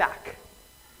the way back.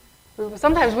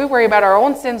 Sometimes we worry about our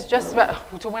own sins just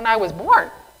to when I was born.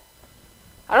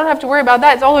 I don't have to worry about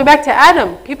that. It's all the way back to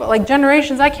Adam. People, like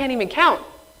generations I can't even count.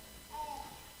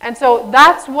 And so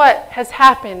that's what has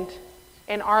happened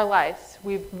in our lives.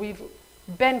 We've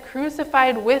been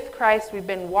crucified with Christ. We've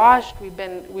been washed.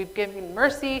 We've given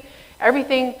mercy.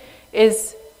 Everything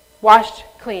is washed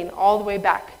clean all the way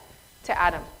back to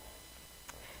Adam.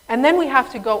 And then we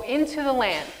have to go into the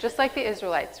land, just like the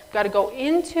Israelites. We've got to go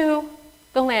into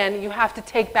the land. You have to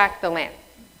take back the land,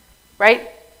 right?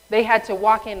 They had to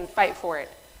walk in and fight for it.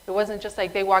 It wasn't just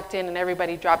like they walked in and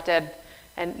everybody dropped dead.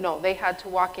 And no, they had to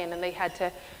walk in and they had to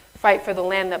fight for the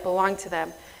land that belonged to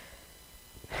them.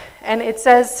 And it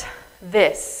says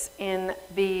this in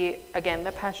the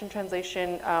Passion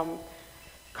Translation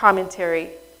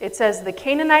commentary. It says, the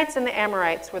Canaanites and the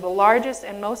Amorites were the largest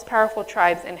and most powerful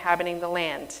tribes inhabiting the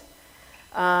land.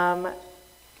 And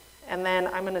then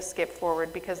I'm going to skip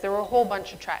forward because there were a whole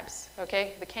bunch of tribes,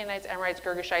 okay? The Canaanites, Amorites,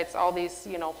 Girgashites, all these,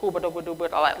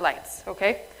 lights,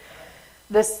 okay?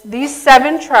 These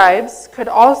 7 tribes could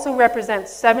also represent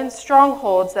 7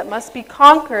 strongholds that must be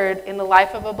conquered in the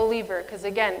life of a believer. Because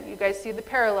again, you guys see the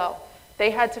parallel.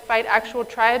 They had to fight actual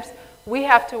tribes. We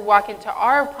have to walk into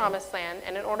our promised land,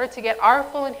 and in order to get our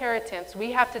full inheritance,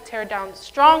 we have to tear down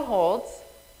strongholds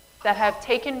that have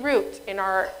taken root in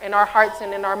our hearts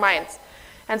and in our minds.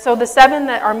 And so the 7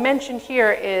 that are mentioned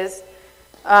here is,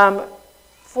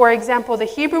 for example, the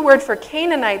Hebrew word for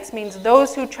Canaanites means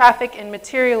those who traffic in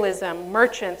materialism,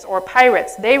 merchants, or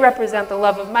pirates. They represent the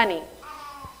love of money.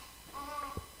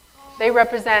 They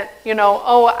represent,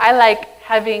 I like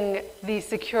having the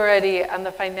security and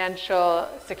the financial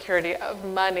security of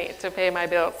money to pay my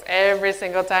bills every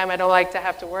single time. I don't like to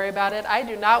have to worry about it. I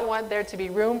do not want there to be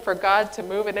room for God to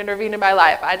move and intervene in my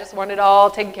life. I just want it all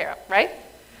taken care of, right?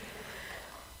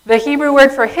 The Hebrew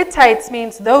word for Hittites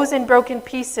means those in broken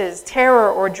pieces,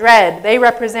 terror or dread. They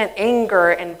represent anger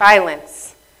and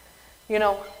violence.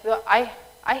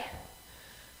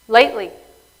 Lately,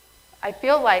 I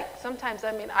feel like sometimes,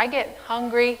 I get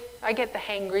hungry, I get the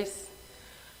hangries.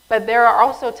 But there are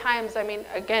also times,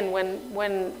 again,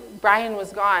 when Brian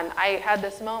was gone, I had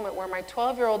this moment where my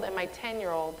 12-year-old and my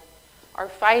 10-year-old are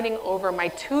fighting over my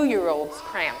 2-year-old's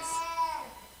crayons.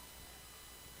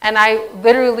 And I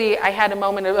had a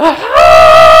moment of,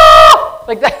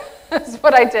 like that. That's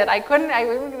what I did. I couldn't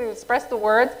express the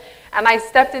words, and I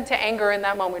stepped into anger in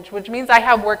that moment, which means I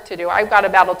have work to do. I've got a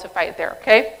battle to fight there,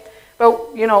 okay?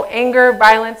 But, anger,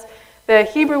 violence. The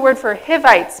Hebrew word for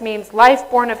Hivites means life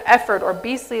born of effort or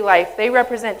beastly life. They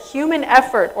represent human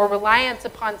effort or reliance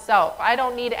upon self. I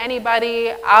don't need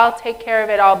anybody. I'll take care of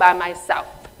it all by myself.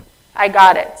 I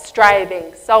got it.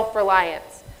 Striving,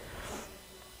 self-reliance.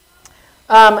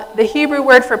 The Hebrew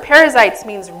word for parasites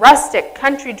means rustic,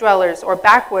 country dwellers, or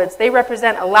backwoods. They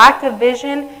represent a lack of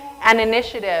vision and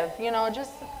initiative.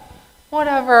 Just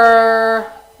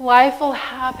whatever. Life will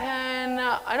happen.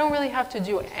 I don't really have to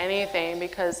do anything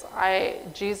because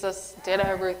Jesus did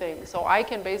everything. So I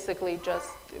can basically just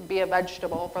be a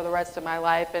vegetable for the rest of my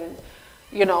life. And,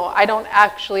 I don't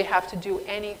actually have to do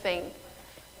anything.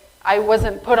 I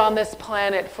wasn't put on this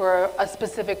planet for a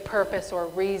specific purpose or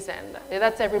reason.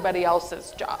 That's everybody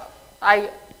else's job. I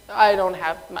don't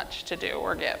have much to do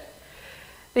or give.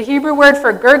 The Hebrew word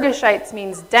for Girgashites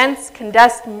means dense,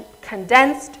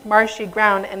 condensed, marshy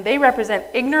ground, and they represent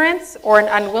ignorance or an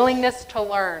unwillingness to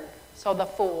learn. So the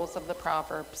fools of the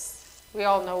Proverbs. We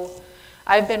all know,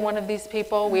 I've been one of these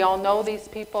people. We all know these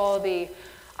people.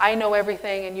 I know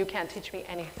everything and you can't teach me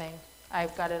anything.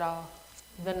 I've got it all.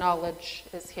 The knowledge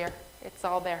is here. It's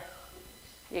all there.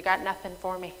 You got nothing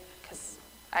for me because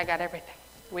I got everything.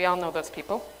 We all know those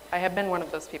people. I have been one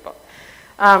of those people.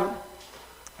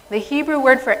 The Hebrew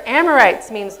word for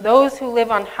Amorites means those who live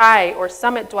on high or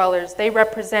summit dwellers. They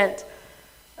represent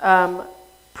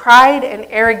pride and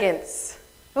arrogance.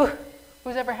 Ooh,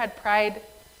 who's ever had pride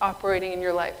operating in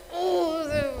your life? Ooh,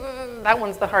 that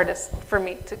one's the hardest for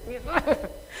me.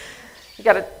 You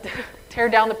got to tear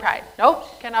down the pride.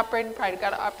 Nope, can't operate in pride. You got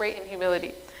to operate in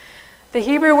humility. The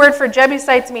Hebrew word for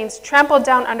Jebusites means trampled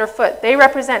down underfoot. They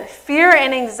represent fear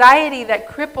and anxiety that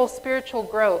cripple spiritual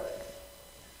growth.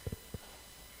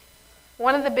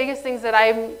 One of the biggest things that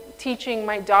I'm teaching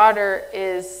my daughter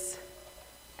is,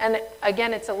 and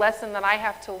again, it's a lesson that I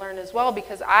have to learn as well,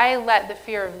 because I let the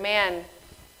fear of man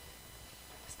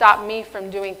stop me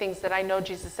from doing things that I know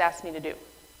Jesus asked me to do.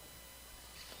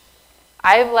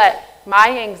 I've let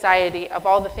my anxiety of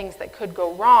all the things that could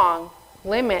go wrong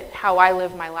limit how I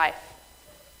live my life.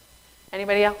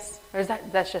 Anybody else? Or is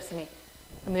that's just me?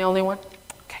 I'm the only one?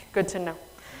 Okay, good to know.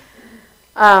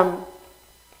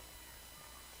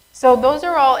 So those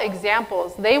are all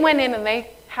examples. They went in and they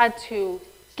had to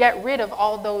get rid of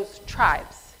all those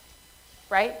tribes,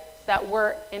 right, that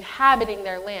were inhabiting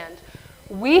their land.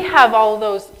 We have all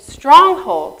those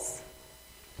strongholds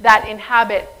that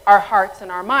inhabit our hearts and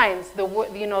our minds.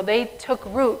 They took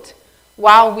root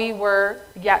while we were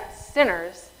yet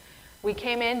sinners. We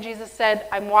came in, Jesus said,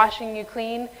 I'm washing you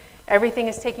clean. Everything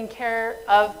is taken care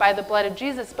of by the blood of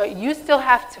Jesus, but you still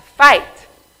have to fight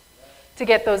to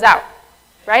get those out.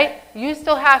 Right? You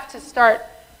still have to start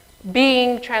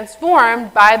being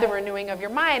transformed by the renewing of your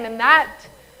mind. And that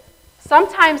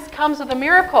sometimes comes with a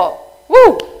miracle.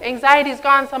 Woo! Anxiety's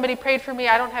gone. Somebody prayed for me.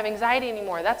 I don't have anxiety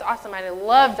anymore. That's awesome. I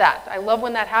love that. I love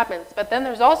when that happens. But then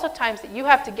there's also times that you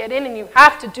have to get in and you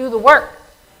have to do the work.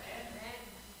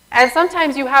 And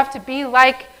sometimes you have to be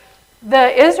like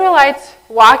the Israelites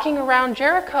walking around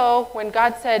Jericho when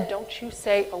God said, don't you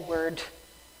say a word.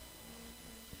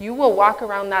 You will walk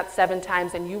around that 7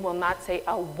 times and you will not say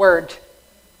a word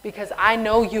because I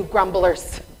know you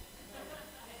grumblers.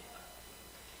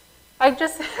 I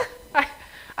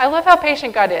love how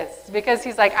patient God is because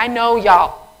he's like, I know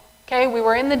y'all. Okay, we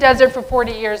were in the desert for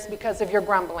 40 years because of your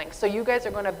grumbling. So you guys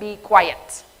are going to be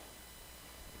quiet.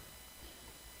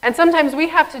 And sometimes we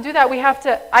have to do that.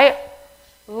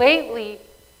 Lately,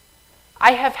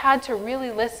 I have had to really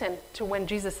listen to when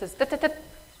Jesus says,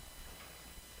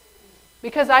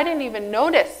 because I didn't even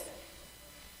notice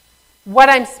what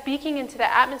I'm speaking into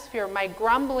the atmosphere, my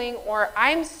grumbling, or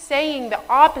I'm saying the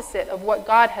opposite of what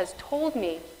God has told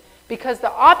me, because the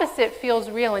opposite feels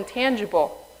real and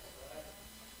tangible.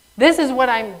 This is what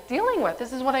I'm dealing with.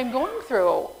 This is what I'm going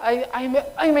through.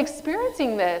 I'm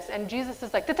experiencing this. And Jesus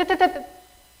is like,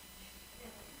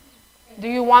 do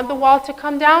you want the wall to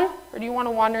come down, or do you want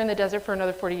to wander in the desert for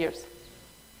another 40 years?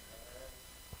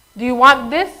 Do you want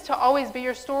this to always be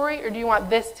your story, or do you want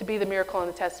this to be the miracle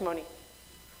and the testimony?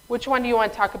 Which one do you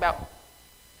want to talk about?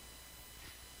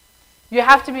 You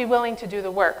have to be willing to do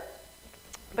the work.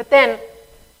 But then,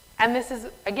 and this is,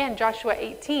 again, Joshua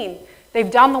 18, they've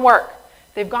done the work.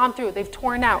 They've gone through, they've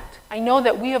torn out. I know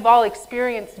that we have all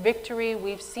experienced victory.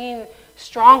 We've seen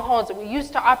strongholds that we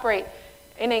used to operate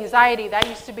in anxiety. That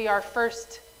used to be our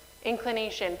first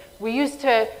inclination. We used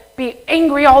to be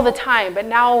angry all the time, but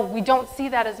now we don't see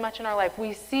that as much in our life.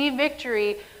 We see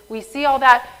victory, we see all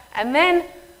that, and then,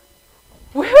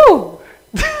 woohoo!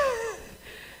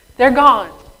 They're gone.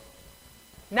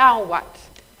 Now what?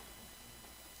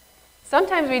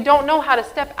 Sometimes we don't know how to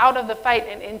step out of the fight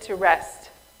and into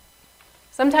rest.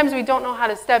 Sometimes we don't know how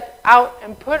to step out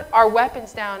and put our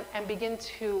weapons down and begin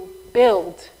to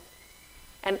build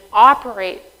and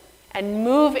operate and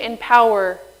move in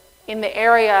power in the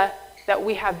area that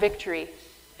we have victory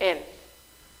in.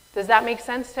 Does that make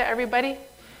sense to everybody?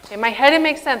 In my head it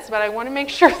makes sense, but I want to make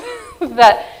sure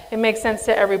that it makes sense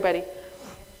to everybody.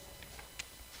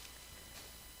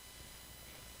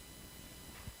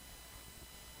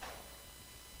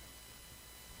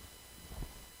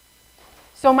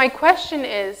 So my question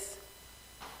is,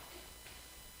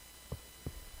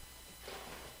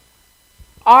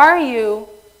 have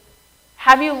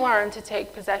you learned to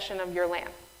take possession of your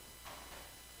land?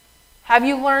 Have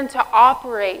you learned to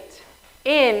operate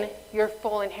in your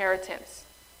full inheritance?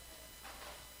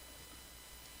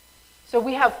 So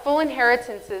we have full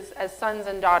inheritances as sons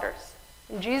and daughters.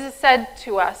 And Jesus said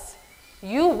to us,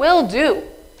 you will do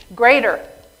greater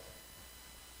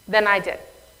than I did.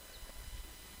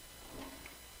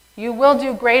 You will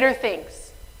do greater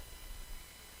things.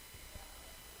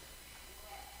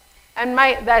 And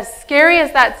as scary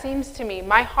as that seems to me,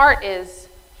 my heart is,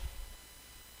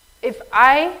 if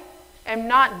I am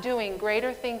not doing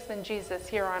greater things than Jesus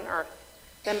here on earth,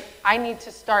 then I need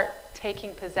to start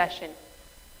taking possession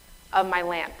of my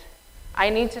land. I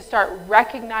need to start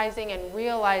recognizing and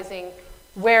realizing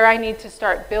where I need to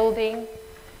start building,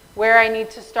 where I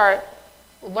need to start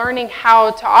learning how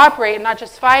to operate and not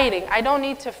just fighting. I don't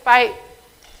need to fight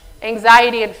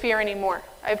anxiety and fear anymore.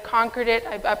 I've conquered it.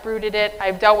 I've uprooted it.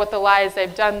 I've dealt with the lies.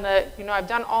 I've done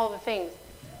all the things.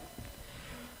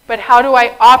 But how do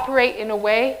I operate in a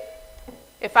way?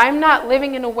 If I'm not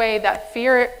living in a way that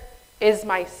fear is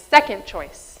my second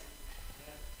choice,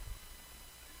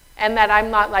 and that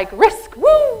I'm not like risk,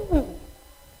 woo!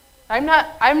 I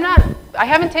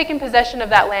haven't taken possession of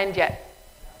that land yet.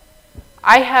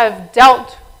 I have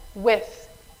dealt with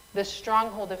the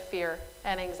stronghold of fear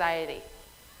and anxiety.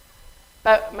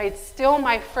 But it's still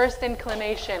my first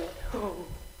inclination.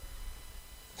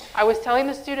 I was telling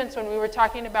the students when we were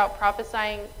talking about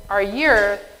prophesying our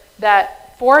year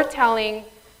that foretelling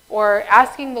or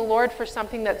asking the Lord for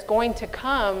something that's going to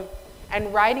come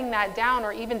and writing that down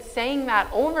or even saying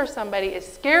that over somebody is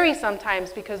scary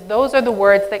sometimes, because those are the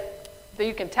words that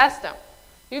you can test them.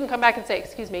 You can come back and say,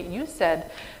 excuse me, you said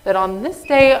that on this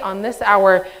day, on this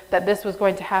hour, that this was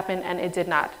going to happen, and it did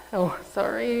not. Oh,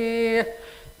 sorry.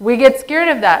 We get scared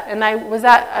of that. And I was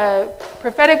at a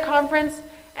prophetic conference,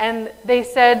 and they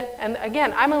said, and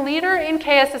again, I'm a leader in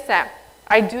KSSM.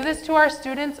 I do this to our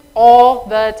students all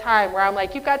the time, where I'm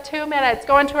like, you've got 2 minutes,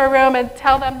 go into a room and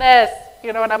tell them this.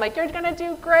 And I'm like, you're going to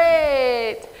do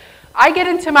great. I get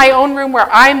into my own room where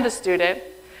I'm the student,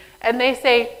 and they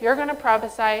say, you're going to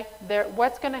prophesy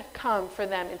what's going to come for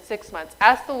them in 6 months.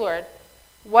 Ask the Lord,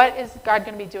 what is God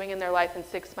going to be doing in their life in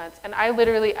 6 months? And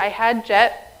I had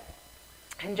Jet,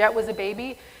 and Jet was a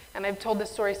baby, and I've told this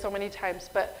story so many times,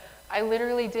 but I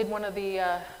literally did one of the,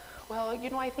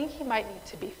 I think he might need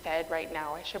to be fed right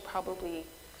now. I should probably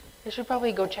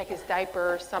go check his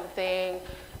diaper or something.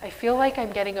 I feel like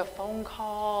I'm getting a phone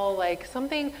call, like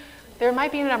something. There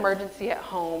might be an emergency at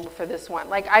home for this one.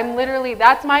 Like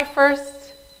that's my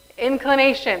first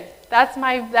inclination. That's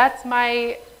my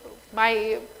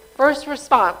first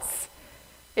response.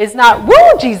 Is not,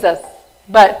 woo, Jesus,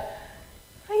 but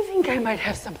I think I might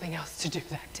have something else to do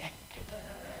that day.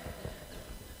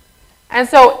 And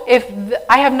so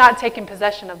I have not taken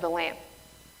possession of the land,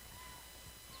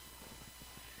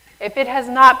 if it has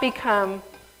not become,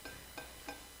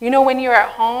 when you're at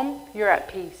home, you're at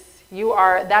peace.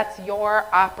 That's your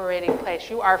operating place.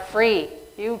 You are free.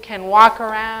 You can walk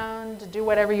around, do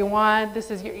whatever you want.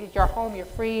 This is your home, you're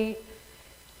free.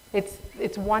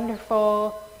 It's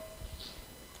wonderful.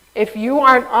 If you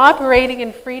aren't operating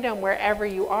in freedom wherever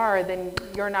you are, then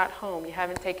you're not home. You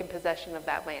haven't taken possession of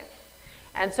that land.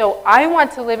 And so I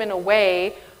want to live in a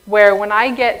way where when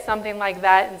I get something like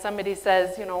that and somebody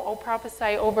says,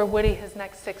 prophesy over Woody his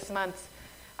next 6 months,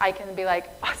 I can be like,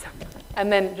 awesome.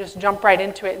 And then just jump right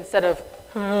into it instead of,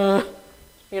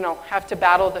 have to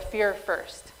battle the fear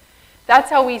first. That's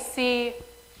how we see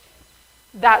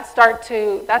that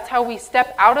that's how we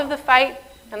step out of the fight,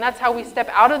 and that's how we step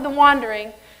out of the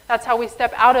wandering. That's how we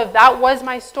step out of, that was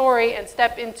my story, and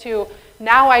step into,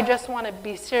 now I just want to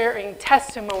be sharing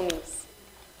testimonies.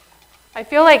 I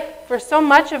feel like for so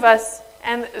much of us,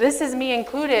 and this is me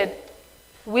included,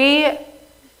 we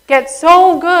get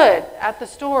so good at the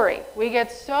story. We get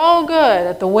so good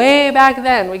at the way back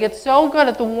then. We get so good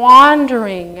at the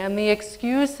wandering and the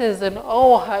excuses and,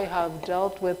 oh, I have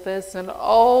dealt with this, and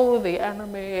oh, the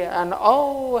enemy, and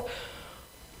oh.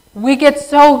 We get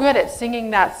so good at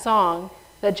singing that song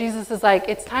that Jesus is like,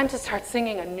 it's time to start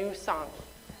singing a new song.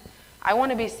 I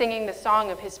want to be singing the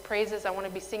song of his praises. I want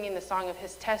to be singing the song of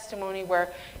his testimony where,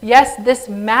 yes, this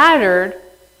mattered.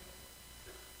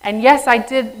 And yes,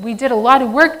 we did a lot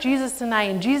of work, Jesus and I,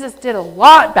 and Jesus did a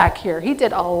lot back here. He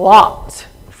did a lot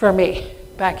for me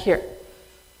back here.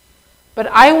 But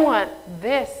I want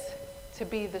this to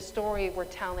be the story we're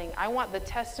telling. I want the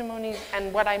testimonies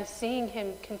and what I'm seeing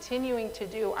him continuing to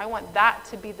do. I want that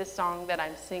to be the song that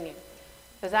I'm singing.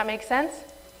 Does that make sense?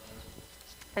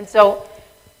 And so,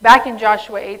 back in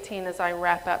Joshua 18, as I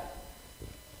wrap up,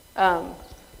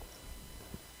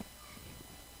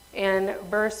 in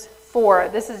verse 4,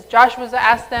 this is Joshua's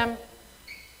asked them,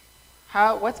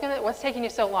 what's taking you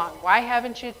so long? Why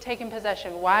haven't you taken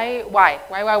possession? Why? Why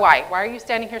are you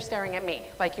standing here staring at me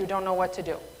like you don't know what to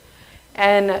do?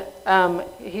 And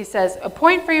he says,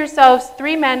 appoint for yourselves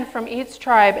 3 men from each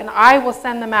tribe, and I will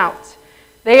send them out.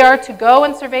 They are to go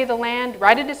and survey the land,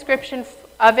 write a description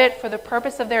of it for the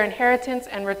purpose of their inheritance,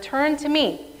 and return to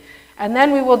me. And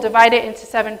then we will divide it into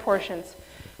 7 portions.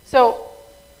 So,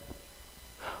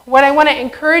 what I want to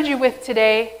encourage you with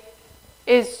today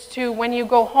is to, when you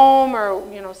go home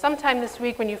or sometime this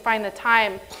week when you find the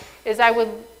time, is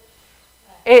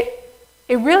it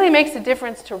really makes a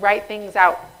difference to write things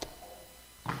out.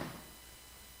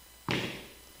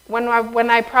 When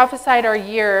I prophesied our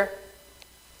year,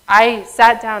 I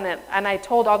sat down and I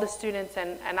told all the students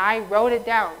and I wrote it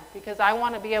down because I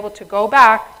want to be able to go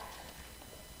back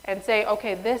and say,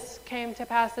 okay, this came to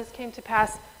pass,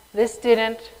 this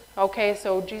didn't. Okay,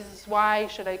 so Jesus, why?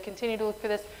 Should I continue to look for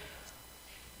this?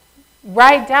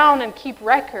 Write down and keep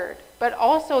record. But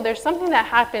also there's something that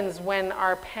happens when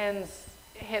our pens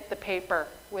hit the paper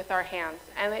with our hands.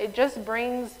 And it just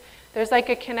brings, there's like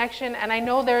a connection. And I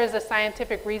know there is a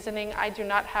scientific reasoning. I do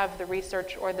not have the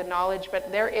research or the knowledge, but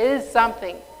there is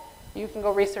something. You can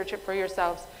go research it for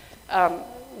yourselves.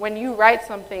 When you write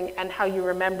something and how you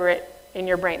remember it in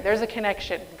your brain. There's a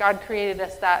connection. God created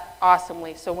us that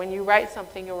awesomely. So when you write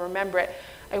something, you'll remember it.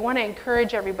 I want to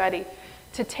encourage everybody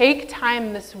to take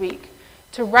time this week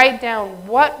to write down,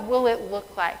 what will it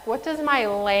look like? What does my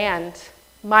land,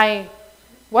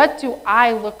 what do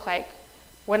I look like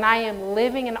when I am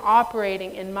living and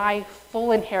operating in my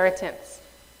full inheritance?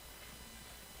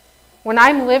 When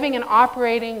I'm living and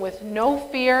operating with no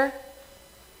fear,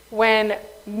 when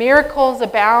miracles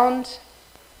abound,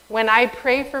 when I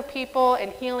pray for people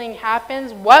and healing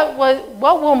happens, what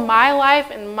will my life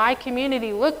and my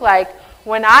community look like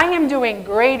when I am doing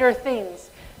greater things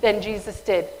than Jesus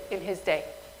did in his day?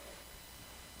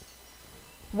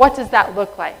 What does that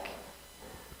look like?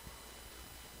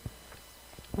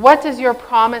 What does your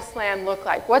promised land look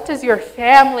like? What does your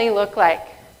family look like?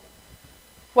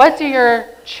 What do your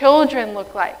children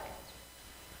look like?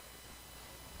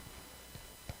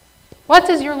 What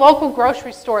does your local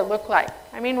grocery store look like?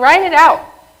 I mean, write it out.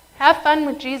 Have fun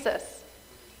with Jesus.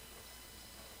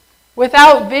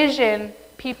 Without vision,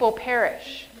 people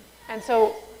perish. And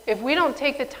so if we don't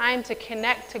take the time to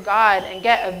connect to God and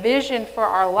get a vision for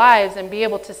our lives and be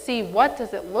able to see what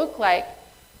does it look like,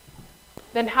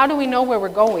 then how do we know where we're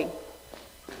going?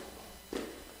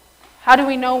 How do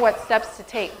we know what steps to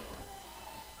take?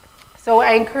 So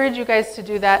I encourage you guys to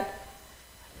do that.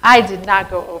 I did not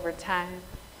go over time.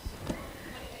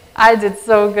 I did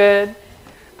so good.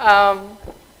 I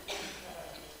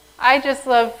just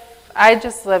love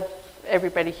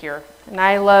everybody here, and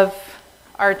I love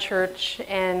our church,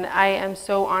 and I am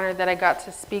so honored that I got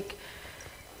to speak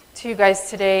to you guys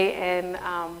today, and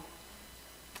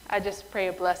I just pray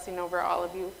a blessing over all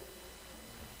of you.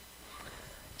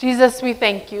 Jesus, we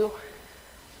thank you.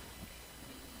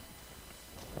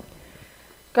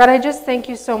 God, I just thank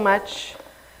you so much.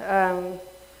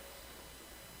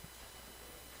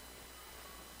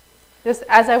 Just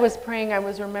as I was praying, I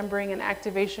was remembering an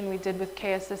activation we did with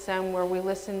KSSM where we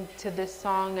listened to this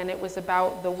song, and it was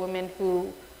about the woman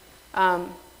who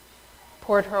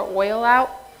poured her oil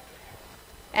out.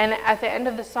 And at the end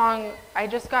of the song, I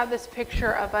just got this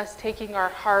picture of us taking our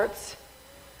hearts,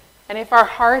 and if our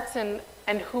hearts and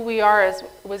who we are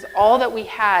was all that we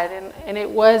had, and it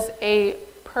was a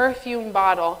perfume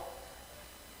bottle,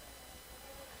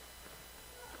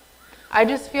 I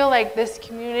just feel like this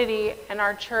community and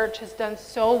our church has done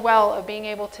so well of being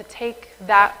able to take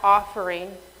that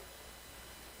offering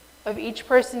of each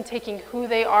person taking who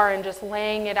they are and just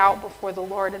laying it out before the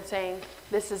Lord and saying,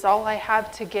 this is all I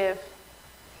have to give.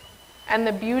 And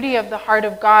the beauty of the heart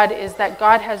of God is that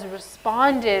God has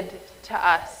responded to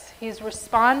us. He's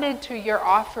responded to your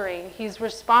offering. He's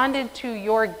responded to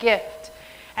your gift.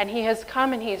 And he has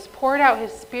come and he's poured out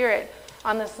his Spirit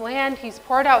on this land. He's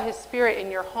poured out his Spirit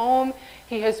in your home.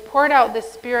 He has poured out this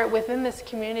Spirit within this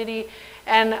community.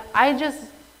 And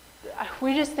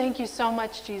we just thank you so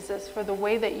much, Jesus, for the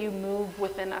way that you move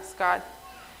within us, God.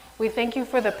 We thank you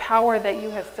for the power that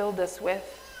you have filled us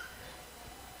with.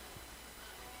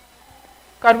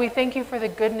 God, we thank you for the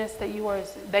goodness that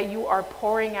you are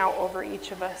pouring out over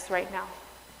each of us right now.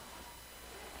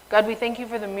 God, we thank you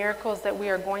for the miracles that we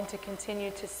are going to continue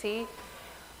to see.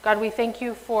 God, we thank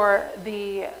you for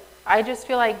I just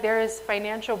feel like there is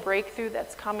financial breakthrough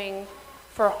that's coming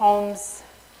for homes.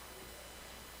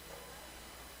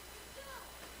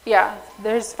 Yeah,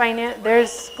 there's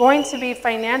going to be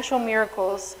financial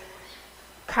miracles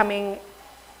coming.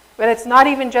 But it's not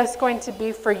even just going to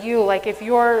be for you. Like if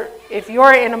you're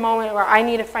in a moment where I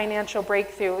need a financial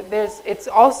breakthrough, it's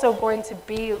also going to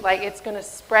be like it's going to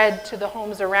spread to the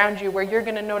homes around you, where you're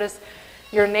going to notice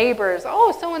your neighbors.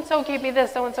 Oh, so-and-so gave me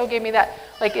this, so-and-so gave me that.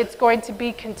 Like it's going to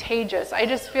be contagious. I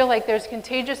just feel like there's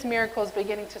contagious miracles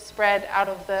beginning to spread out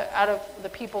of the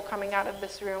people coming out of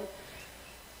this room.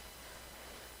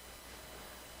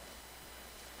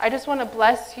 I just want to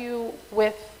bless you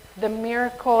with the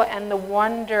miracle and the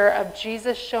wonder of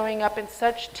Jesus showing up in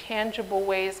such tangible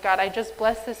ways, God. I just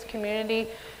bless this community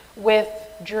with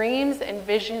dreams and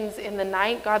visions in the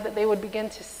night, God, that they would begin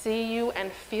to see you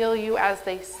and feel you as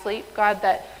they sleep, God,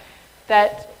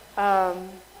 that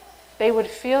they would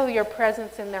feel your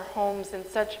presence in their homes in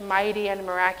such mighty and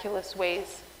miraculous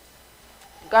ways.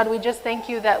 God, we just thank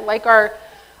you that, like our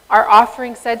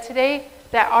offering said today,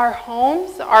 that our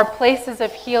homes are places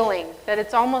of healing, that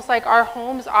it's almost like our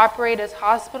homes operate as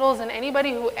hospitals, and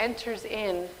anybody who enters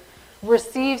in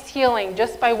receives healing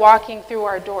just by walking through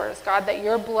our doors. God, that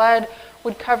your blood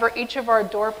would cover each of our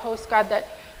doorposts, God, that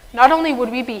not only would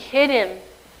we be hidden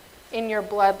in your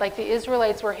blood like the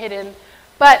Israelites were hidden,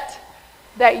 but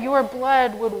that your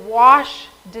blood would wash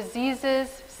diseases,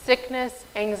 sickness,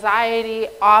 anxiety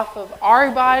off of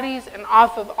our bodies and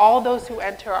off of all those who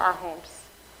enter our homes.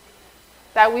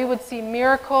 That we would see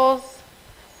miracles,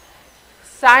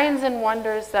 signs and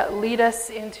wonders that lead us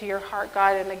into your heart,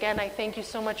 God. And again, I thank you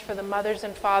so much for the mothers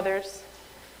and fathers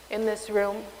in this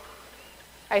room.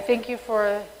 I thank you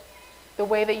for the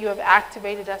way that you have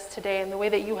activated us today and the way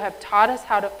that you have taught us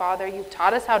how to father, you've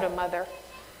taught us how to mother.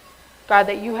 God,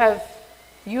 that you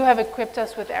have equipped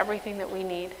us with everything that we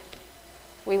need.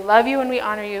 We love you and we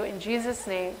honor you. In Jesus'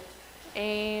 name,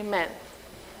 amen.